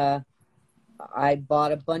then I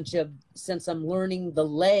bought a bunch of, since I'm learning the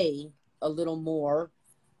lay a little more,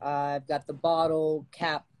 I've got the bottle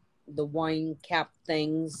cap, the wine cap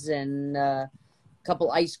things, and a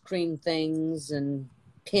couple ice cream things, and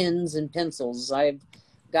pins and pencils. I've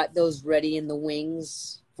got those ready in the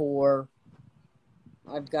wings for,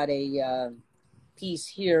 I've got a piece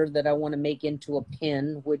here that I want to make into a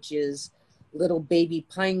pin, which is little baby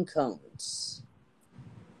pine cones.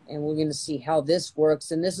 And we're going to see how this works.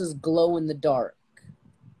 And this is glow in the dark.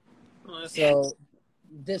 Oh, So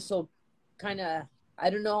this will kind of, I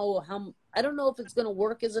don't know if it's going to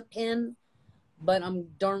work as a pin, but I'm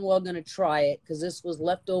darn well going to try it because this was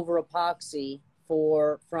leftover epoxy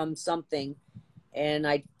from something. And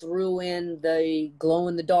I threw in the glow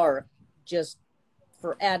in the dark just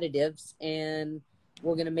for additives, and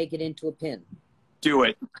we're going to make it into a pin. Do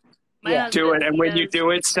it. Yeah. Do it. And when you do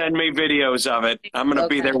it, send me videos of it. I'm going to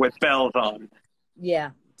be there with bells on. Yeah.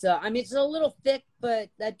 So, I mean, it's a little thick, but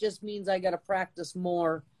that just means I got to practice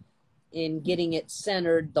more in getting it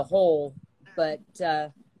centered, the hole. But,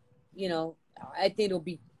 you know, I think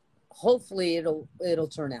hopefully it'll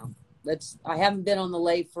turn out. I haven't been on the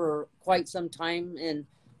lathe for quite some time. And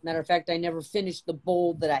matter of fact, I never finished the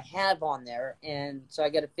bowl that I have on there. And so I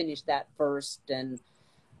got to finish that first. And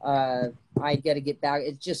I got to get back.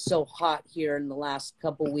 It's just so hot here in the last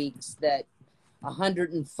couple weeks that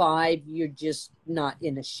 105, you're just not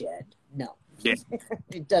in a shed. No, yeah.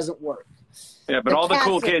 It doesn't work. Yeah, but all the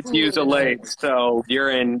cool kids use a lathe, so you're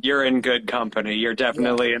in good company. You're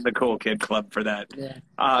definitely in the cool kid club for that. Yeah.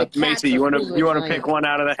 Macy, you want to pick one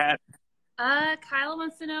out of the hat? Kyle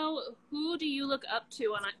wants to know, who do you look up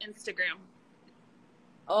to on Instagram?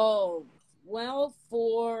 Oh, well,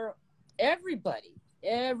 for everybody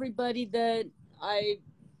that I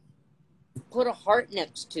put a heart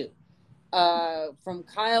next to, from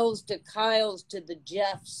Kyle's to the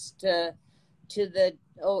Jeffs to the,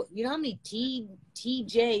 you know how many TJ,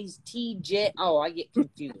 I get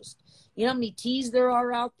confused. You know how many T's there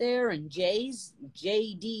are out there, and J's,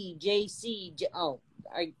 JD, JC,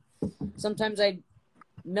 sometimes I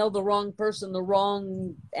mail the wrong person the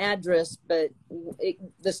wrong address, but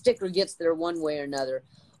the sticker gets there one way or another.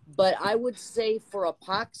 But I would say for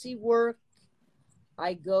epoxy work,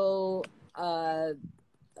 I go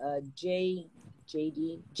JD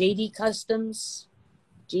Customs,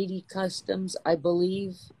 I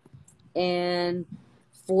believe. And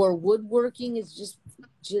for woodworking, it's just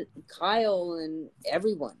Kyle and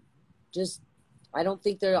everyone. Just, I don't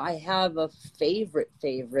think I have a favorite.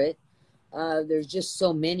 There's just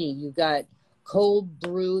so many. You got Cold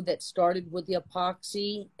Brew that started with the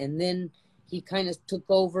epoxy, and then he kind of took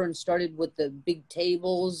over and started with the big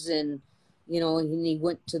tables, and and he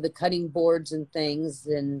went to the cutting boards and things,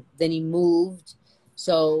 and then he moved.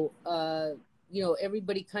 So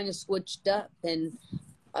everybody kind of switched up, and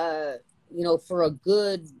for a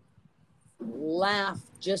good laugh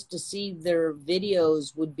just to see their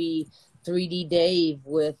videos would be 3D Dave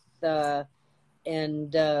with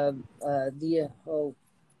in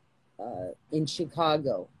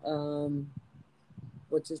Chicago.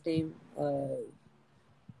 What's his name?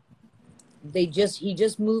 He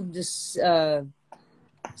just moved this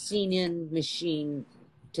scene-in machine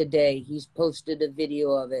today. He's posted a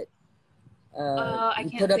video of it. I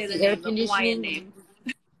can't say the name, the Hawaiian name.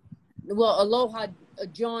 Well, Aloha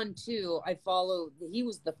John too. I followed. He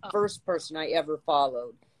was the first person I ever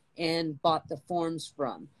followed and bought the forms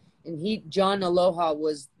from. And John Aloha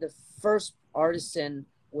was the first artisan,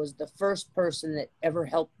 was the first person that ever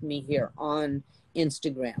helped me here on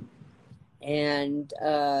Instagram. And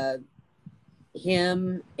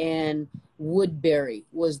him and Woodbury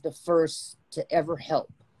was the first to ever help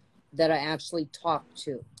that I actually talked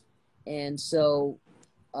to. And so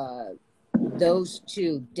those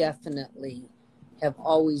two definitely have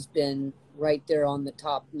always been right there on the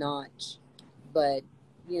top notch. But,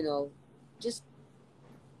 just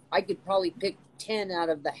I could probably pick 10 out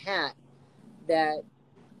of the hat that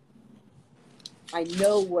I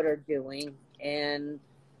know what are doing, and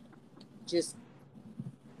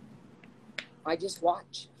I just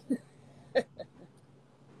watch.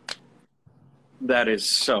 That is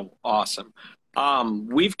so awesome.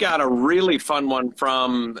 We've got a really fun one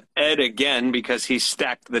from Ed again because he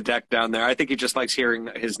stacked the deck down there. I think he just likes hearing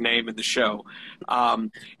his name in the show.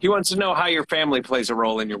 He wants to know how your family plays a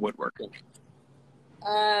role in your woodworking.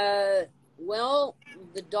 Well,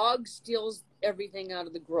 the dog steals everything out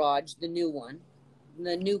of the garage, the new one,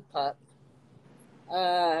 the new pup.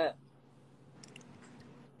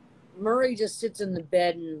 Murray just sits in the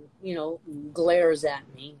bed and, glares at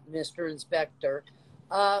me, Mr. Inspector.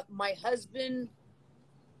 My husband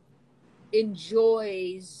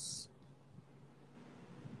enjoys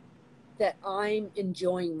that I'm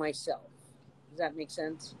enjoying myself. Does that make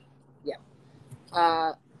sense? Yeah.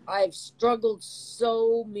 I've struggled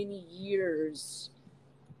so many years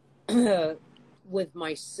with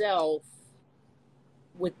myself,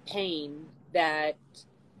 with pain, that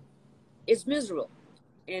it's miserable.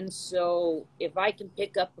 And so if I can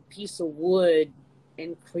pick up a piece of wood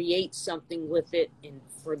and create something with it and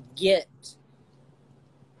forget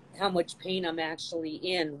how much pain I'm actually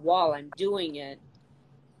in while I'm doing it,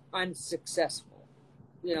 I'm successful.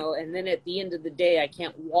 And then at the end of the day, I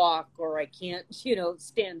can't walk or I can't,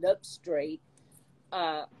 stand up straight.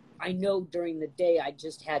 I know during the day I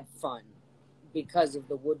just had fun because of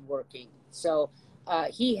the woodworking. So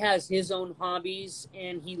he has his own hobbies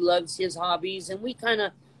and he loves his hobbies, and we kind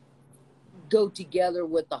of go together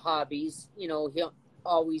with the hobbies. I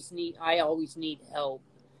always need help,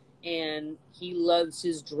 and he loves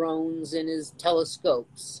his drones and his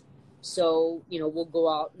telescopes. So, we'll go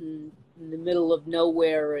out in the middle of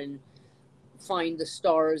nowhere and find the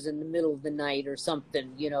stars in the middle of the night or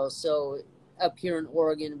something, so up here in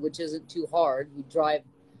Oregon, which isn't too hard, we drive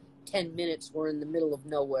 10 minutes, we're in the middle of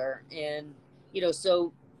nowhere. And,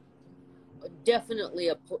 so definitely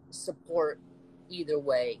a support either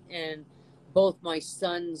way. And both my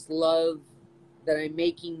sons love that I'm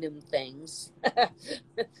making them things.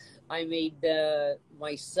 I made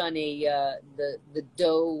my son the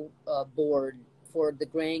dough board for the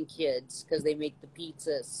grandkids because they make the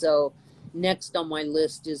pizza. So next on my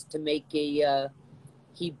list is to make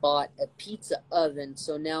he bought a pizza oven.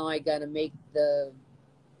 So now I got to make the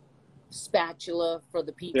spatula for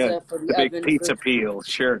the pizza, for the big oven. Pizza peel,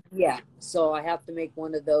 sure. Yeah. So I have to make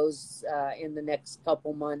one of those in the next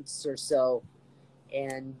couple months or so.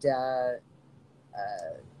 And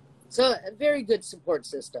so a very good support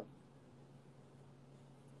system.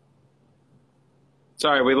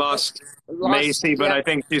 Sorry, we lost Macy, but yeah. I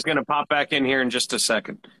think she's going to pop back in here in just a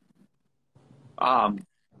second.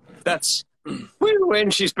 That's when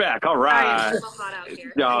she's back. All right. It's hot out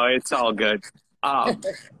here. No, it's all good.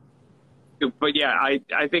 But yeah,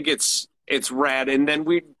 I think it's rad. And then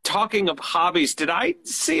we talking of hobbies. Did I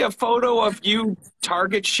see a photo of you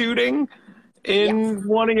target shooting in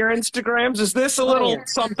one of your Instagrams? Is this a little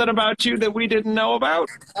something about you that we didn't know about?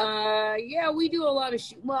 Yeah, we do a lot of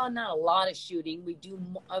well, not a lot of shooting. We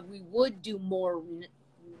would do more.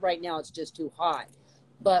 Right now, it's just too hot.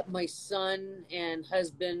 But my son and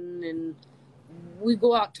husband and we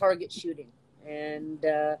go out target shooting, and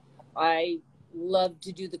I love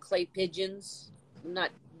to do the clay pigeons. I'm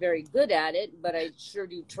not very good at it, but I sure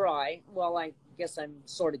do try. Well, I guess I'm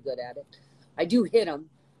sort of good at it. I do hit them.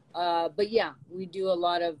 But yeah, we do a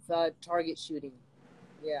lot of target shooting.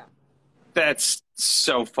 Yeah. That's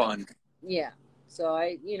so fun. Yeah. So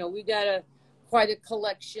we got quite a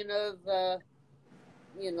collection of,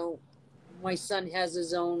 my son has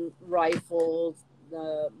his own rifle.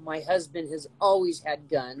 My husband has always had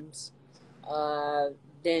guns.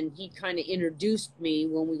 Then he kind of introduced me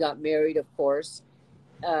when we got married, of course,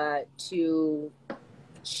 to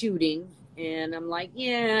shooting. And I'm like,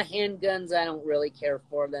 yeah, handguns, I don't really care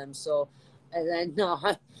for them. So, and then, no,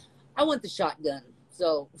 I want the shotgun.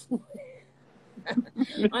 So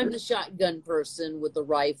I'm the shotgun person with the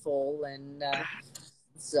rifle. And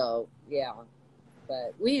so, yeah,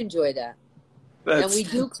 but we enjoy that. And we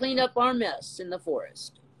do clean up our mess in the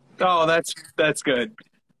forest. Oh, that's good.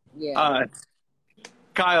 Yeah.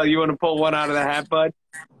 Kyle, you want to pull one out of the hat, bud?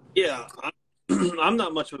 Yeah, I'm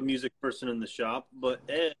not much of a music person in the shop, but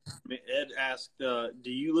Ed asked, do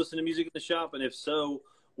you listen to music in the shop? And if so,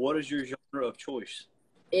 what is your genre of choice?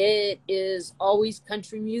 It is always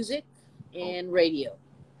country music and radio.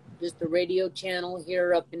 Just the radio channel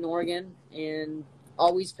here up in Oregon, and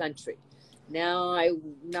always country. Now, I'm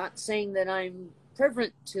not saying that I'm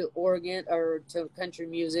preferent to Oregon or to country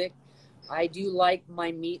music. I do like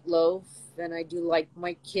my Meatloaf, and I do like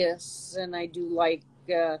my Kiss, and I do like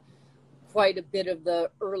quite a bit of the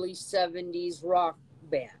early 70s rock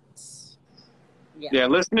bands. Yeah,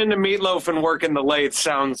 listening to Meatloaf and working the lathe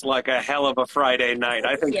sounds like a hell of a Friday night.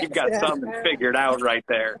 I think Yes. you've got something figured out right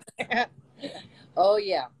there. Oh,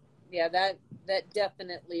 yeah. Yeah, that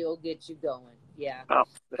definitely will get you going. Yeah. Oh,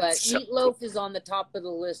 But so Meatloaf is on the top of the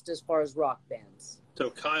list as far as rock bands. So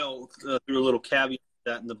Kyle threw a little caveat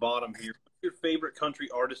to that in the bottom here. What's your favorite country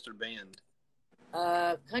artist or band?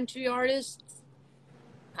 Country artists,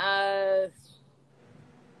 I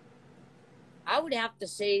would have to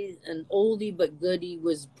say an oldie but goodie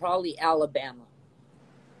was probably Alabama.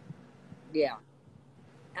 Yeah.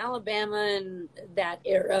 Alabama and that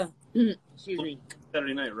era. Excuse me.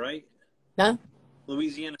 Saturday Night, right? Huh?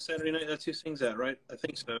 Louisiana Saturday Night. That's who sings that, right? I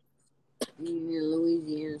think so.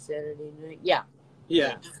 Louisiana Saturday Night. Yeah.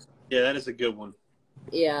 Yeah, that is a good one.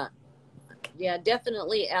 Yeah. Yeah,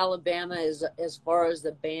 definitely Alabama is as far as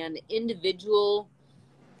the band. Individual,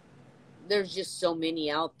 there's just so many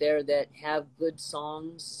out there that have good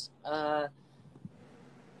songs. I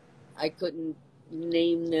couldn't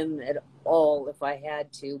name them at all if I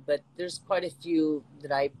had to, but there's quite a few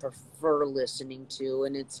that I prefer listening to,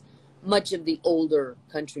 and it's much of the older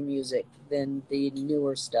country music than the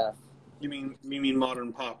newer stuff. You mean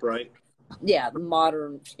modern pop, right? Yeah,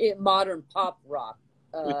 modern pop rock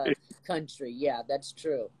country. Yeah, that's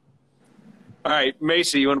true. all right,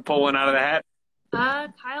 Macy, you want to pull one out of the hat?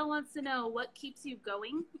 Kyle wants to know what keeps you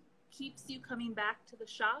going, keeps you coming back to the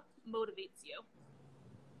shop, motivates you.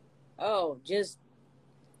 Oh, just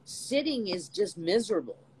sitting is just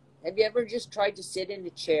miserable. Have you ever just tried to sit in a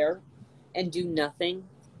chair and do nothing?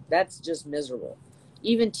 That's just miserable.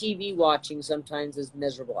 Even TV watching sometimes is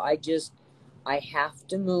miserable. I have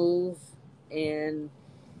to move, and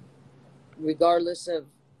regardless of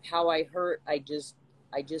how I hurt, I just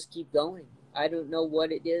keep going. I don't know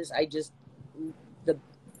what it is.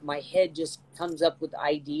 My head just comes up with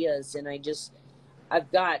ideas, and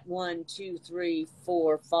I've got 1, 2, 3,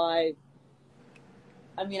 4, 5.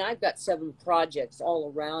 I mean, I've got 7 projects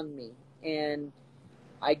all around me, and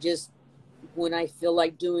when I feel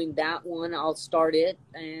like doing that one, I'll start it,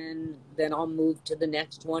 and then I'll move to the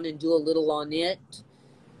next one and do a little on it.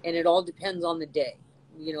 And it all depends on the day.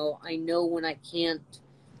 You know, I know when I can't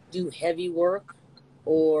do heavy work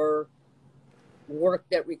or work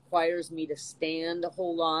that requires me to stand a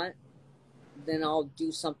whole lot, then I'll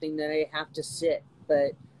do something that I have to sit.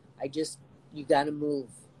 But you got to move.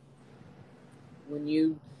 When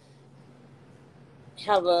you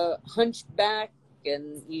have a hunchback,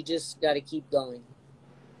 and you just got to keep going.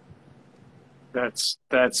 That's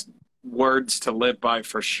words to live by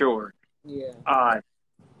for sure. Yeah.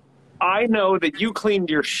 I know that you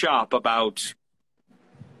cleaned your shop about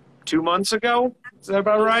 2 months ago. Is that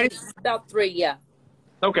about right? About 3, yeah.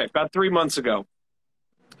 Okay, about 3 months ago.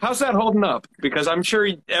 How's that holding up? Because I'm sure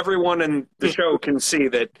everyone in the show can see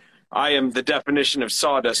that I am the definition of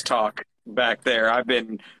sawdust talk back there. I've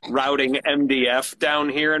been routing MDF down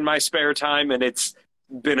here in my spare time, and it's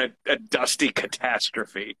been a dusty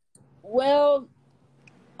catastrophe. Well,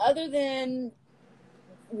 other than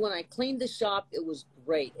when I cleaned the shop, it was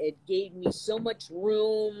great. It gave me so much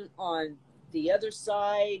room on the other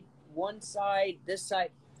side, one side, this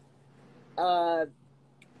side.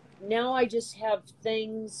 Now I just have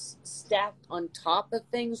things stacked on top of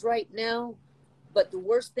things right now. But the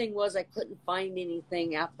worst thing was I couldn't find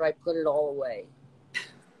anything after I put it all away.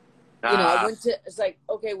 I went to, it's like,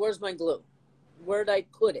 okay, where's my glue? Where did I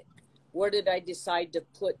put it? Where did I decide to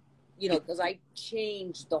put, because I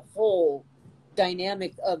changed the whole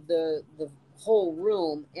dynamic of the whole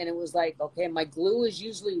room. And it was like, okay, my glue is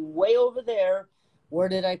usually way over there. Where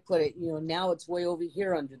did I put it? Now it's way over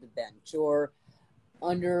here under the bench, or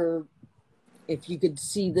under, if you could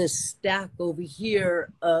see this stack over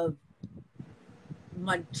here of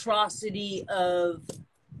monstrosity of,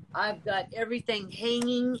 I've got everything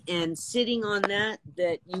hanging and sitting on that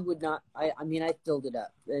you would not, I filled it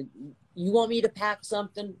up. You want me to pack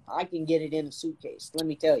something? I can get it in a suitcase, let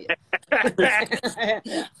me tell you.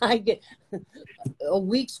 I get a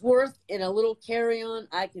week's worth in a little carry-on,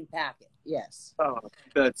 I can pack it, yes. Oh,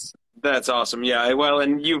 that's awesome. Yeah, well,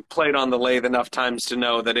 and you've played on the lathe enough times to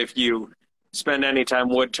know that if you spend any time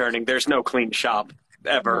wood turning, there's no clean shop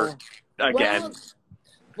ever again.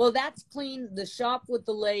 Well, that's clean. The shop with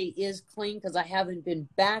the lathe is clean because I haven't been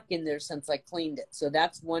back in there since I cleaned it. So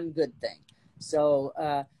that's one good thing. So,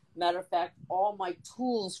 matter of fact, all my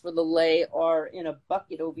tools for the lathe are in a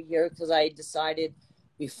bucket over here because I decided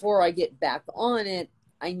before I get back on it,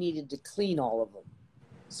 I needed to clean all of them.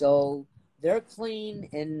 So they're clean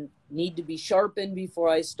and need to be sharpened before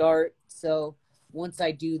I start. So once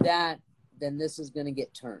I do that, then this is going to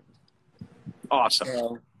get turned. Awesome.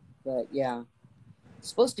 So, but yeah, it's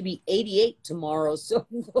supposed to be 88 tomorrow, so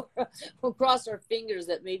we'll cross our fingers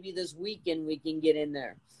that maybe this weekend we can get in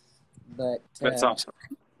there. But That's awesome.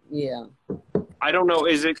 Yeah. I don't know.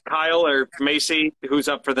 Is it Kyle or Macy who's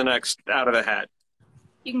up for the next out of the hat?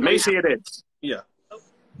 You can go Macy, now. it is. Yeah.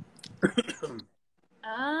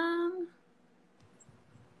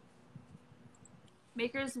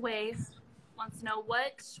 Maker's Way wants to know,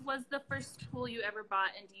 what was the first tool you ever bought,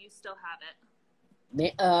 and do you still have it?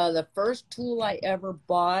 The first tool I ever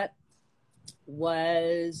bought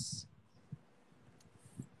was,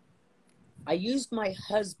 I used my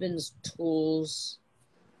husband's tools,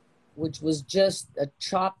 which was just a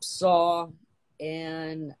chop saw,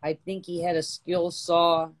 and I think he had a skill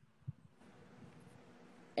saw.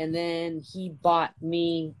 And then he bought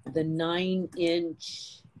me the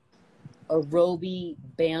 9-inch Arobi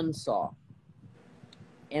bandsaw.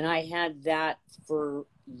 And I had that for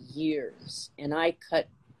years. And I cut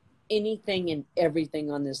anything and everything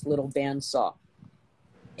on this little bandsaw.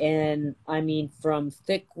 And I mean, from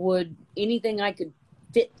thick wood, anything I could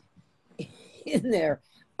fit in there,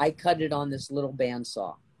 I cut it on this little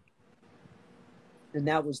bandsaw. And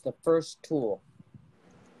that was the first tool.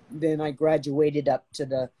 Then I graduated up to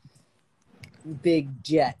the big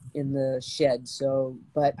jet in the shed. So,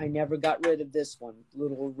 but I never got rid of this one,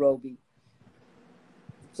 little Roby.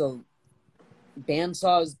 So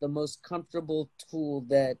bandsaw is the most comfortable tool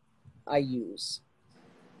that I use.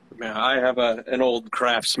 Yeah, I have an old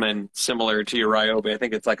Craftsman similar to your Ryobi. I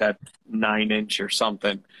think it's like a 9-inch or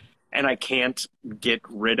something. And I can't get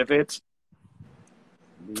rid of it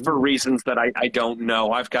for reasons that I don't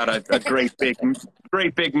know. I've got a great big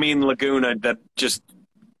mean Laguna that just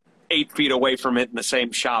 8 feet away from it in the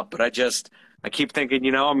same shop. But I keep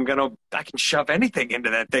thinking, I can shove anything into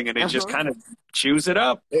that thing and it just kind of chews it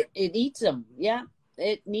up. It eats them. Yeah.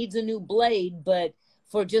 It needs a new blade, but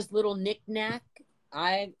for just little knick-knack,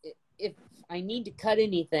 if I need to cut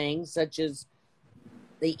anything, such as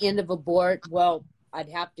the end of a board, well, I'd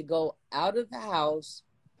have to go out of the house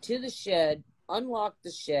to the shed, unlock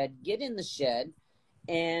the shed, get in the shed,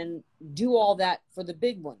 and do all that for the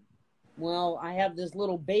big one. Well, I have this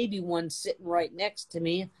little baby one sitting right next to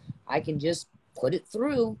me. I can just put it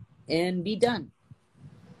through and be done.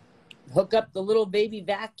 Hook up the little baby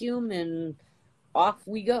vacuum and off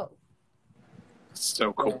we go.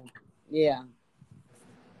 So cool. Yeah.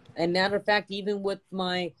 And matter of fact, even with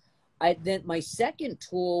my second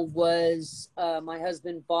tool was, my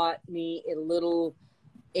husband bought me a little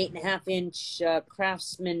 8.5-inch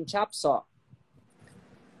Craftsman chop saw.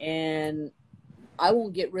 And I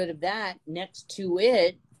won't get rid of that. Next to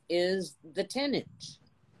it is the 10-inch.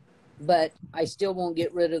 But I still won't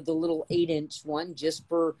get rid of the little 8-inch one just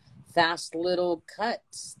for fast little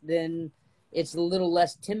cuts. Then it's a little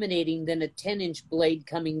less intimidating than a 10-inch blade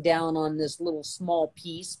coming down on this little small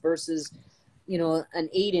piece versus, an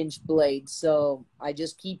 8-inch blade. So I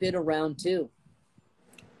just keep it around too.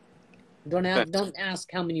 Don't ask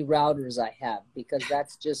how many routers I have, because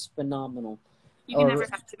that's just phenomenal. You can never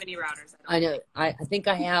have too many routers. I know. I think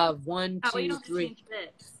I have 1, 2, 3.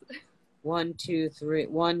 1, 2, 3.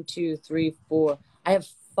 1, 2, 3, 4. I have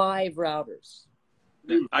 5 routers.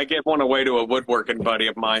 I gave one away to a woodworking buddy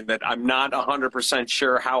of mine that I'm not 100%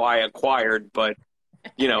 sure how I acquired, but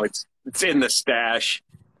it's in the stash.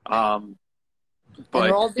 But and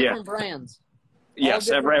they're all different brands. Yes,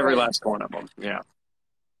 every last one of them. Yeah.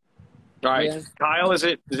 All right, yeah. Kyle, is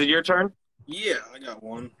it your turn? Yeah, I got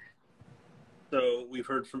one. So we've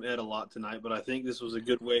heard from Ed a lot tonight, but I think this was a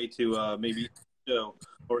good way to maybe show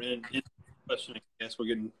or end questioning. I guess we're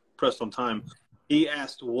getting pressed on time. He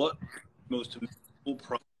asked what most memorable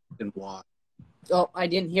project and why. Oh, I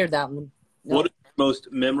didn't hear that one. No. What is the most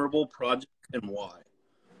memorable project and why?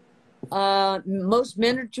 Most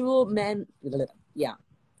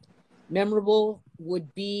memorable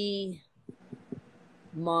would be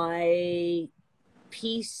my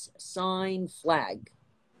peace sign flag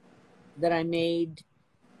that I made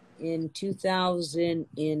in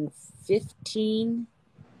 2015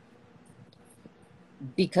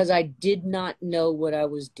 because I did not know what I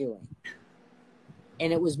was doing.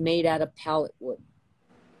 And it was made out of pallet wood.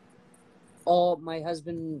 My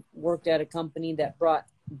husband worked at a company that brought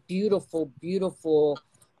beautiful, beautiful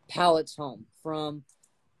pallets home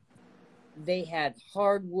they had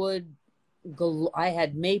hardwood, I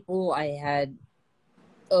had maple, I had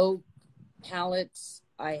oak pallets,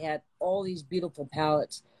 I had all these beautiful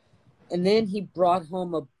pallets. And then he brought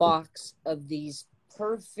home a box of these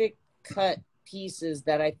perfect cut pieces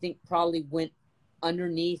that I think probably went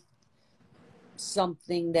underneath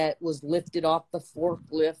something that was lifted off the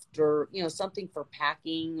forklift or, something for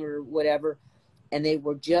packing or whatever. and they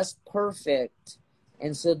were just perfect.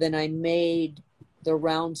 And so then I made the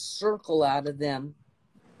round circle out of them,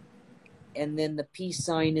 and then the peace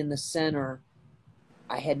sign in the center.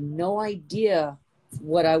 I had no idea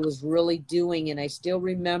what I was really doing, and I still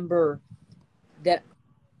remember that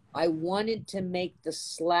I wanted to make the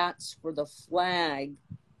slats for the flag,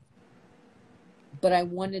 but I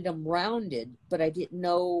wanted them rounded, but I didn't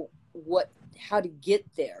know how to get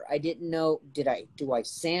there. I didn't know, do I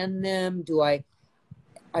sand them?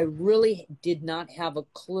 I really did not have a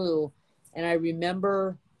clue. And I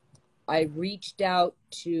remember I reached out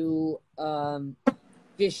to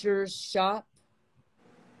Fisher's shop,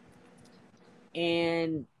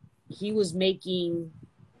 and he was making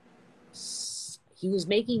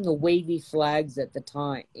the wavy flags at the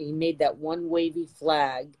time. He made that one wavy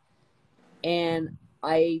flag, and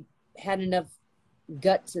I had enough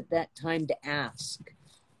guts at that time to ask,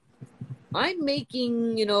 I'm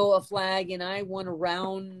making, a flag, and I want to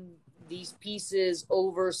round these pieces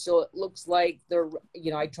over so it looks like they're,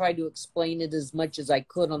 I tried to explain it as much as I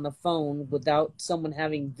could on the phone without someone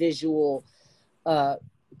having visual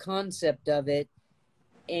concept of it.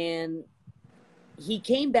 And he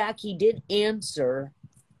came back, he did answer.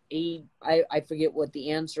 I forget what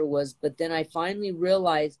the answer was, but then I finally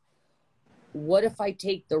realized, what if I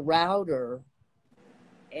take the router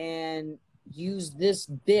and use this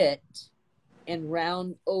bit and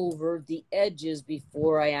round over the edges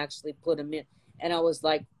before I actually put them in? And I was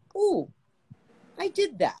like, ooh, I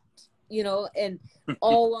did that, and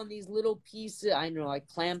all on these little pieces. I know I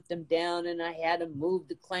clamped them down, and I had to move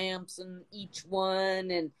the clamps on each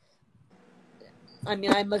one. And I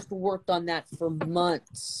mean, I must have worked on that for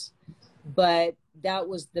months, but that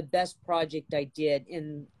was the best project I did.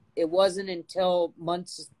 And it wasn't until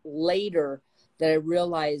months later that I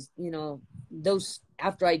realized, those,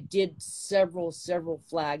 after I did several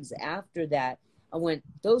flags after that, I went,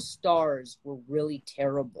 those stars were really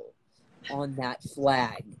terrible on that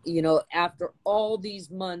flag. After all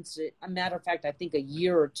these months, a matter of fact, I think a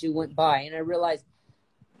year or two went by, and I realized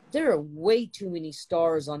there are way too many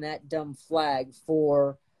stars on that dumb flag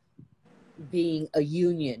for being a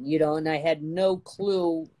union, and I had no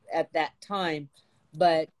clue at that time.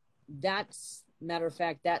 But that's, matter of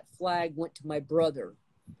fact, that flag went to my brother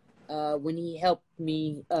when he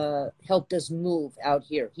helped us move out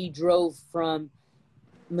here. He drove from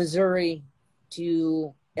Missouri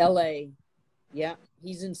to LA. Yeah,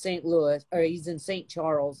 he's in St. Louis, or he's in St.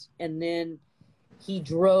 Charles. And then he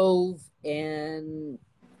drove and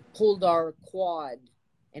pulled our quad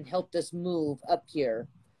and helped us move up here,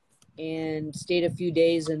 and stayed a few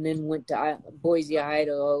days, and then went to Boise,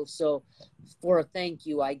 Idaho. So for a thank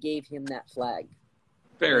you, I gave him that flag.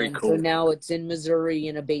 Very cool. So now it's in Missouri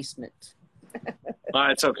in a basement.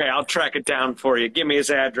 It's okay. I'll track it down for you. Give me his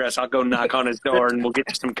address. I'll go knock on his door, and we'll get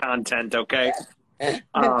you some content, okay?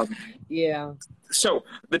 Yeah. So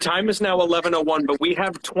the time is now 11:01, but we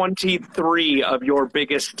have 23 of your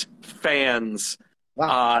biggest fans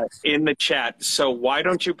in the chat. So why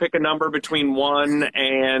don't you pick a number between 1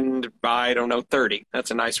 and, I don't know, 30?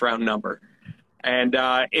 That's a nice round number. And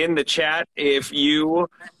in the chat, if you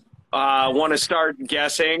want to start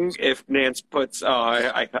guessing, if Nance puts,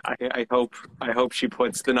 I hope she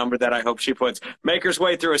puts the number that I hope she puts. Make her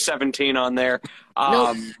way through a 17 on there.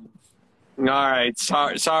 Nope. All right.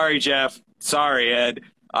 Sorry, Jeff. Sorry, Ed.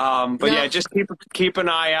 But yeah, just keep an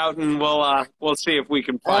eye out, and we'll see if we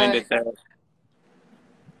can find it there.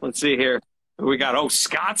 Let's see here. Who we got? Oh,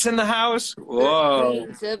 Scott's in the house.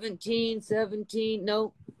 Whoa. 17.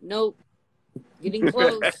 Nope. Getting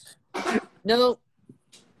close. Nope.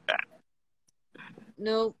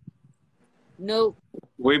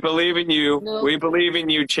 We believe in you. Nope. We believe in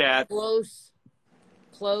you, chat. Close.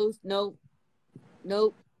 Nope.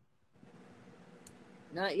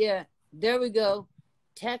 Not yet. There we go.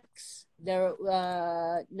 Tech's there.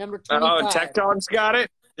 Number 25. Oh, Tech Dog's got it.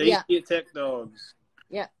 Tasty Tech Dogs.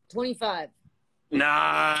 Yeah, 25.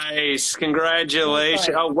 Nice. Congratulations.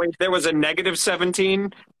 25. Oh, wait, there was a negative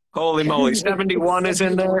 17? Holy moly. 71 is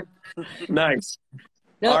in there? Nice.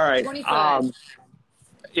 Nope, all right. 25.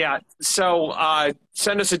 Yeah, so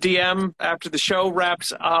send us a DM after the show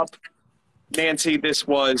wraps up. Nancy, this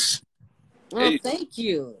was... Oh, thank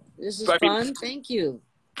you. This is fun. Thank you.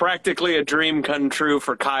 Practically a dream come true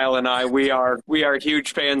for Kyle and I. We are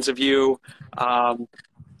huge fans of you. Well,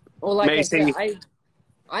 like Macy. I said,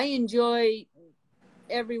 I enjoy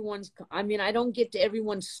everyone's... I mean, I don't get to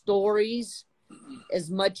everyone's stories as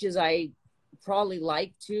much as I probably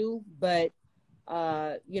like to, but,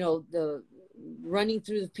 the running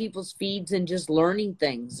through the people's feeds and just learning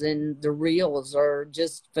things, and the reels are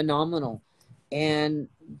just phenomenal. And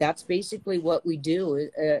that's basically what we do.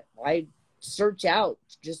 I search out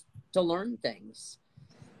just to learn things.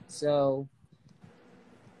 So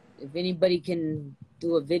if anybody can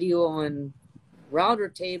do a video on router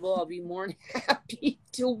table, I'll be more than happy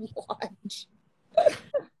to watch.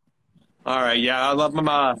 All right, yeah, I love them.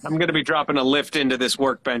 I'm going to be dropping a lift into this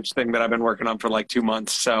workbench thing that I've been working on for like 2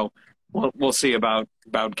 months. So we'll see about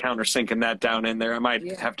countersinking that down in there. I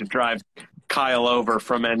might have to drive Kyle over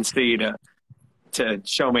from NC to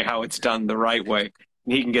show me how it's done the right way.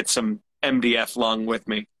 And he can get some MDF lung with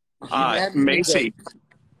me. Macy,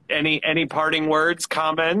 any parting words,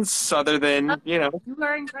 comments other than, you know? You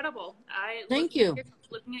are incredible. Thank you.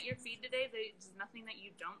 Looking at your feed today, there's nothing that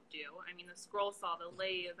you don't do. I mean, the scroll saw, the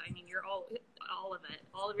lathe, I mean, you're all of it.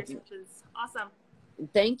 All of your stuff is awesome.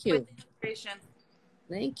 Thank you.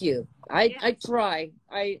 Thank you. I try.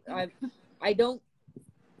 I don't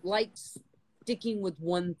like sticking with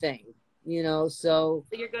one thing, you know, so.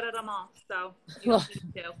 But you're good at them all, so you don't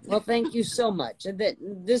need to. Well, thank you so much. And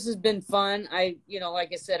this has been fun. You know,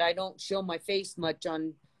 like I said, I don't show my face much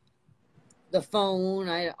on the phone.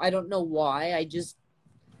 I don't know why. I just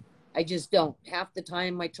don't. Half the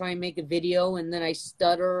time I try and make a video and then I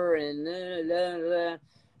stutter and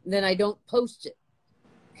then I don't post it.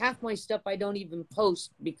 Half my stuff I don't even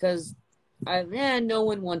post because no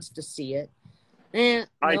one wants to see it.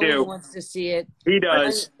 I do. No one wants to see it. He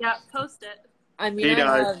does. Yeah, post it. I mean, he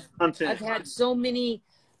does. I've had so many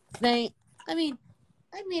things. I mean,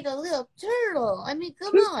 I made a little turtle. I mean,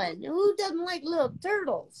 come on. Who doesn't like little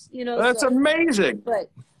turtles? You know, that's amazing.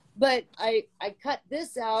 But I cut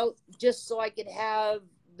this out just so I could have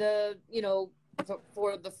the, you know,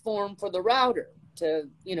 for the form for the router to,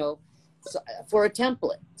 you know, for a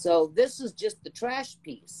template. So this is just the trash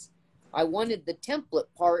piece. I wanted the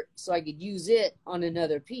template part so I could use it on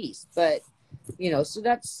another piece. But, you know, so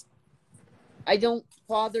I don't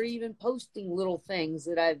bother even posting little things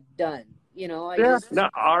that I've done. You know,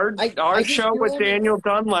 our show with Daniel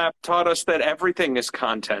Dunlap taught us that everything is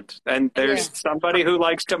content, and there's somebody who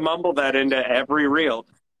likes to mumble that into every reel.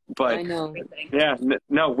 But I know.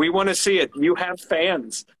 No, we want to see it. You have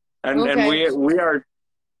fans, and we are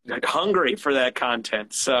hungry for that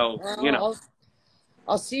content. So you know,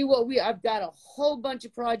 I'll see I've got a whole bunch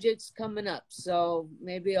of projects coming up, so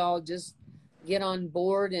maybe I'll just get on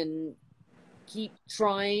board and keep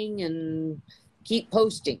trying and keep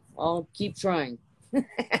posting. I'll keep trying.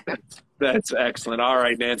 That's excellent. All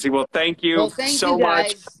right, Nancy. Well, thank you so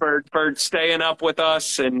much for staying up with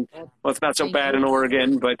us. And well, it's not so bad in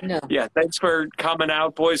Oregon, but yeah, thanks for coming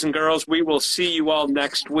out, boys and girls. We will see you all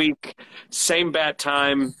next week. Same bat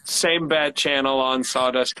time, same bat channel on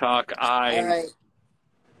Sawdust Talk. All right.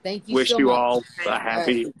 Thank you wish so you much. all a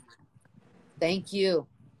happy. Thank you.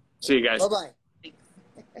 See you guys. Bye-bye.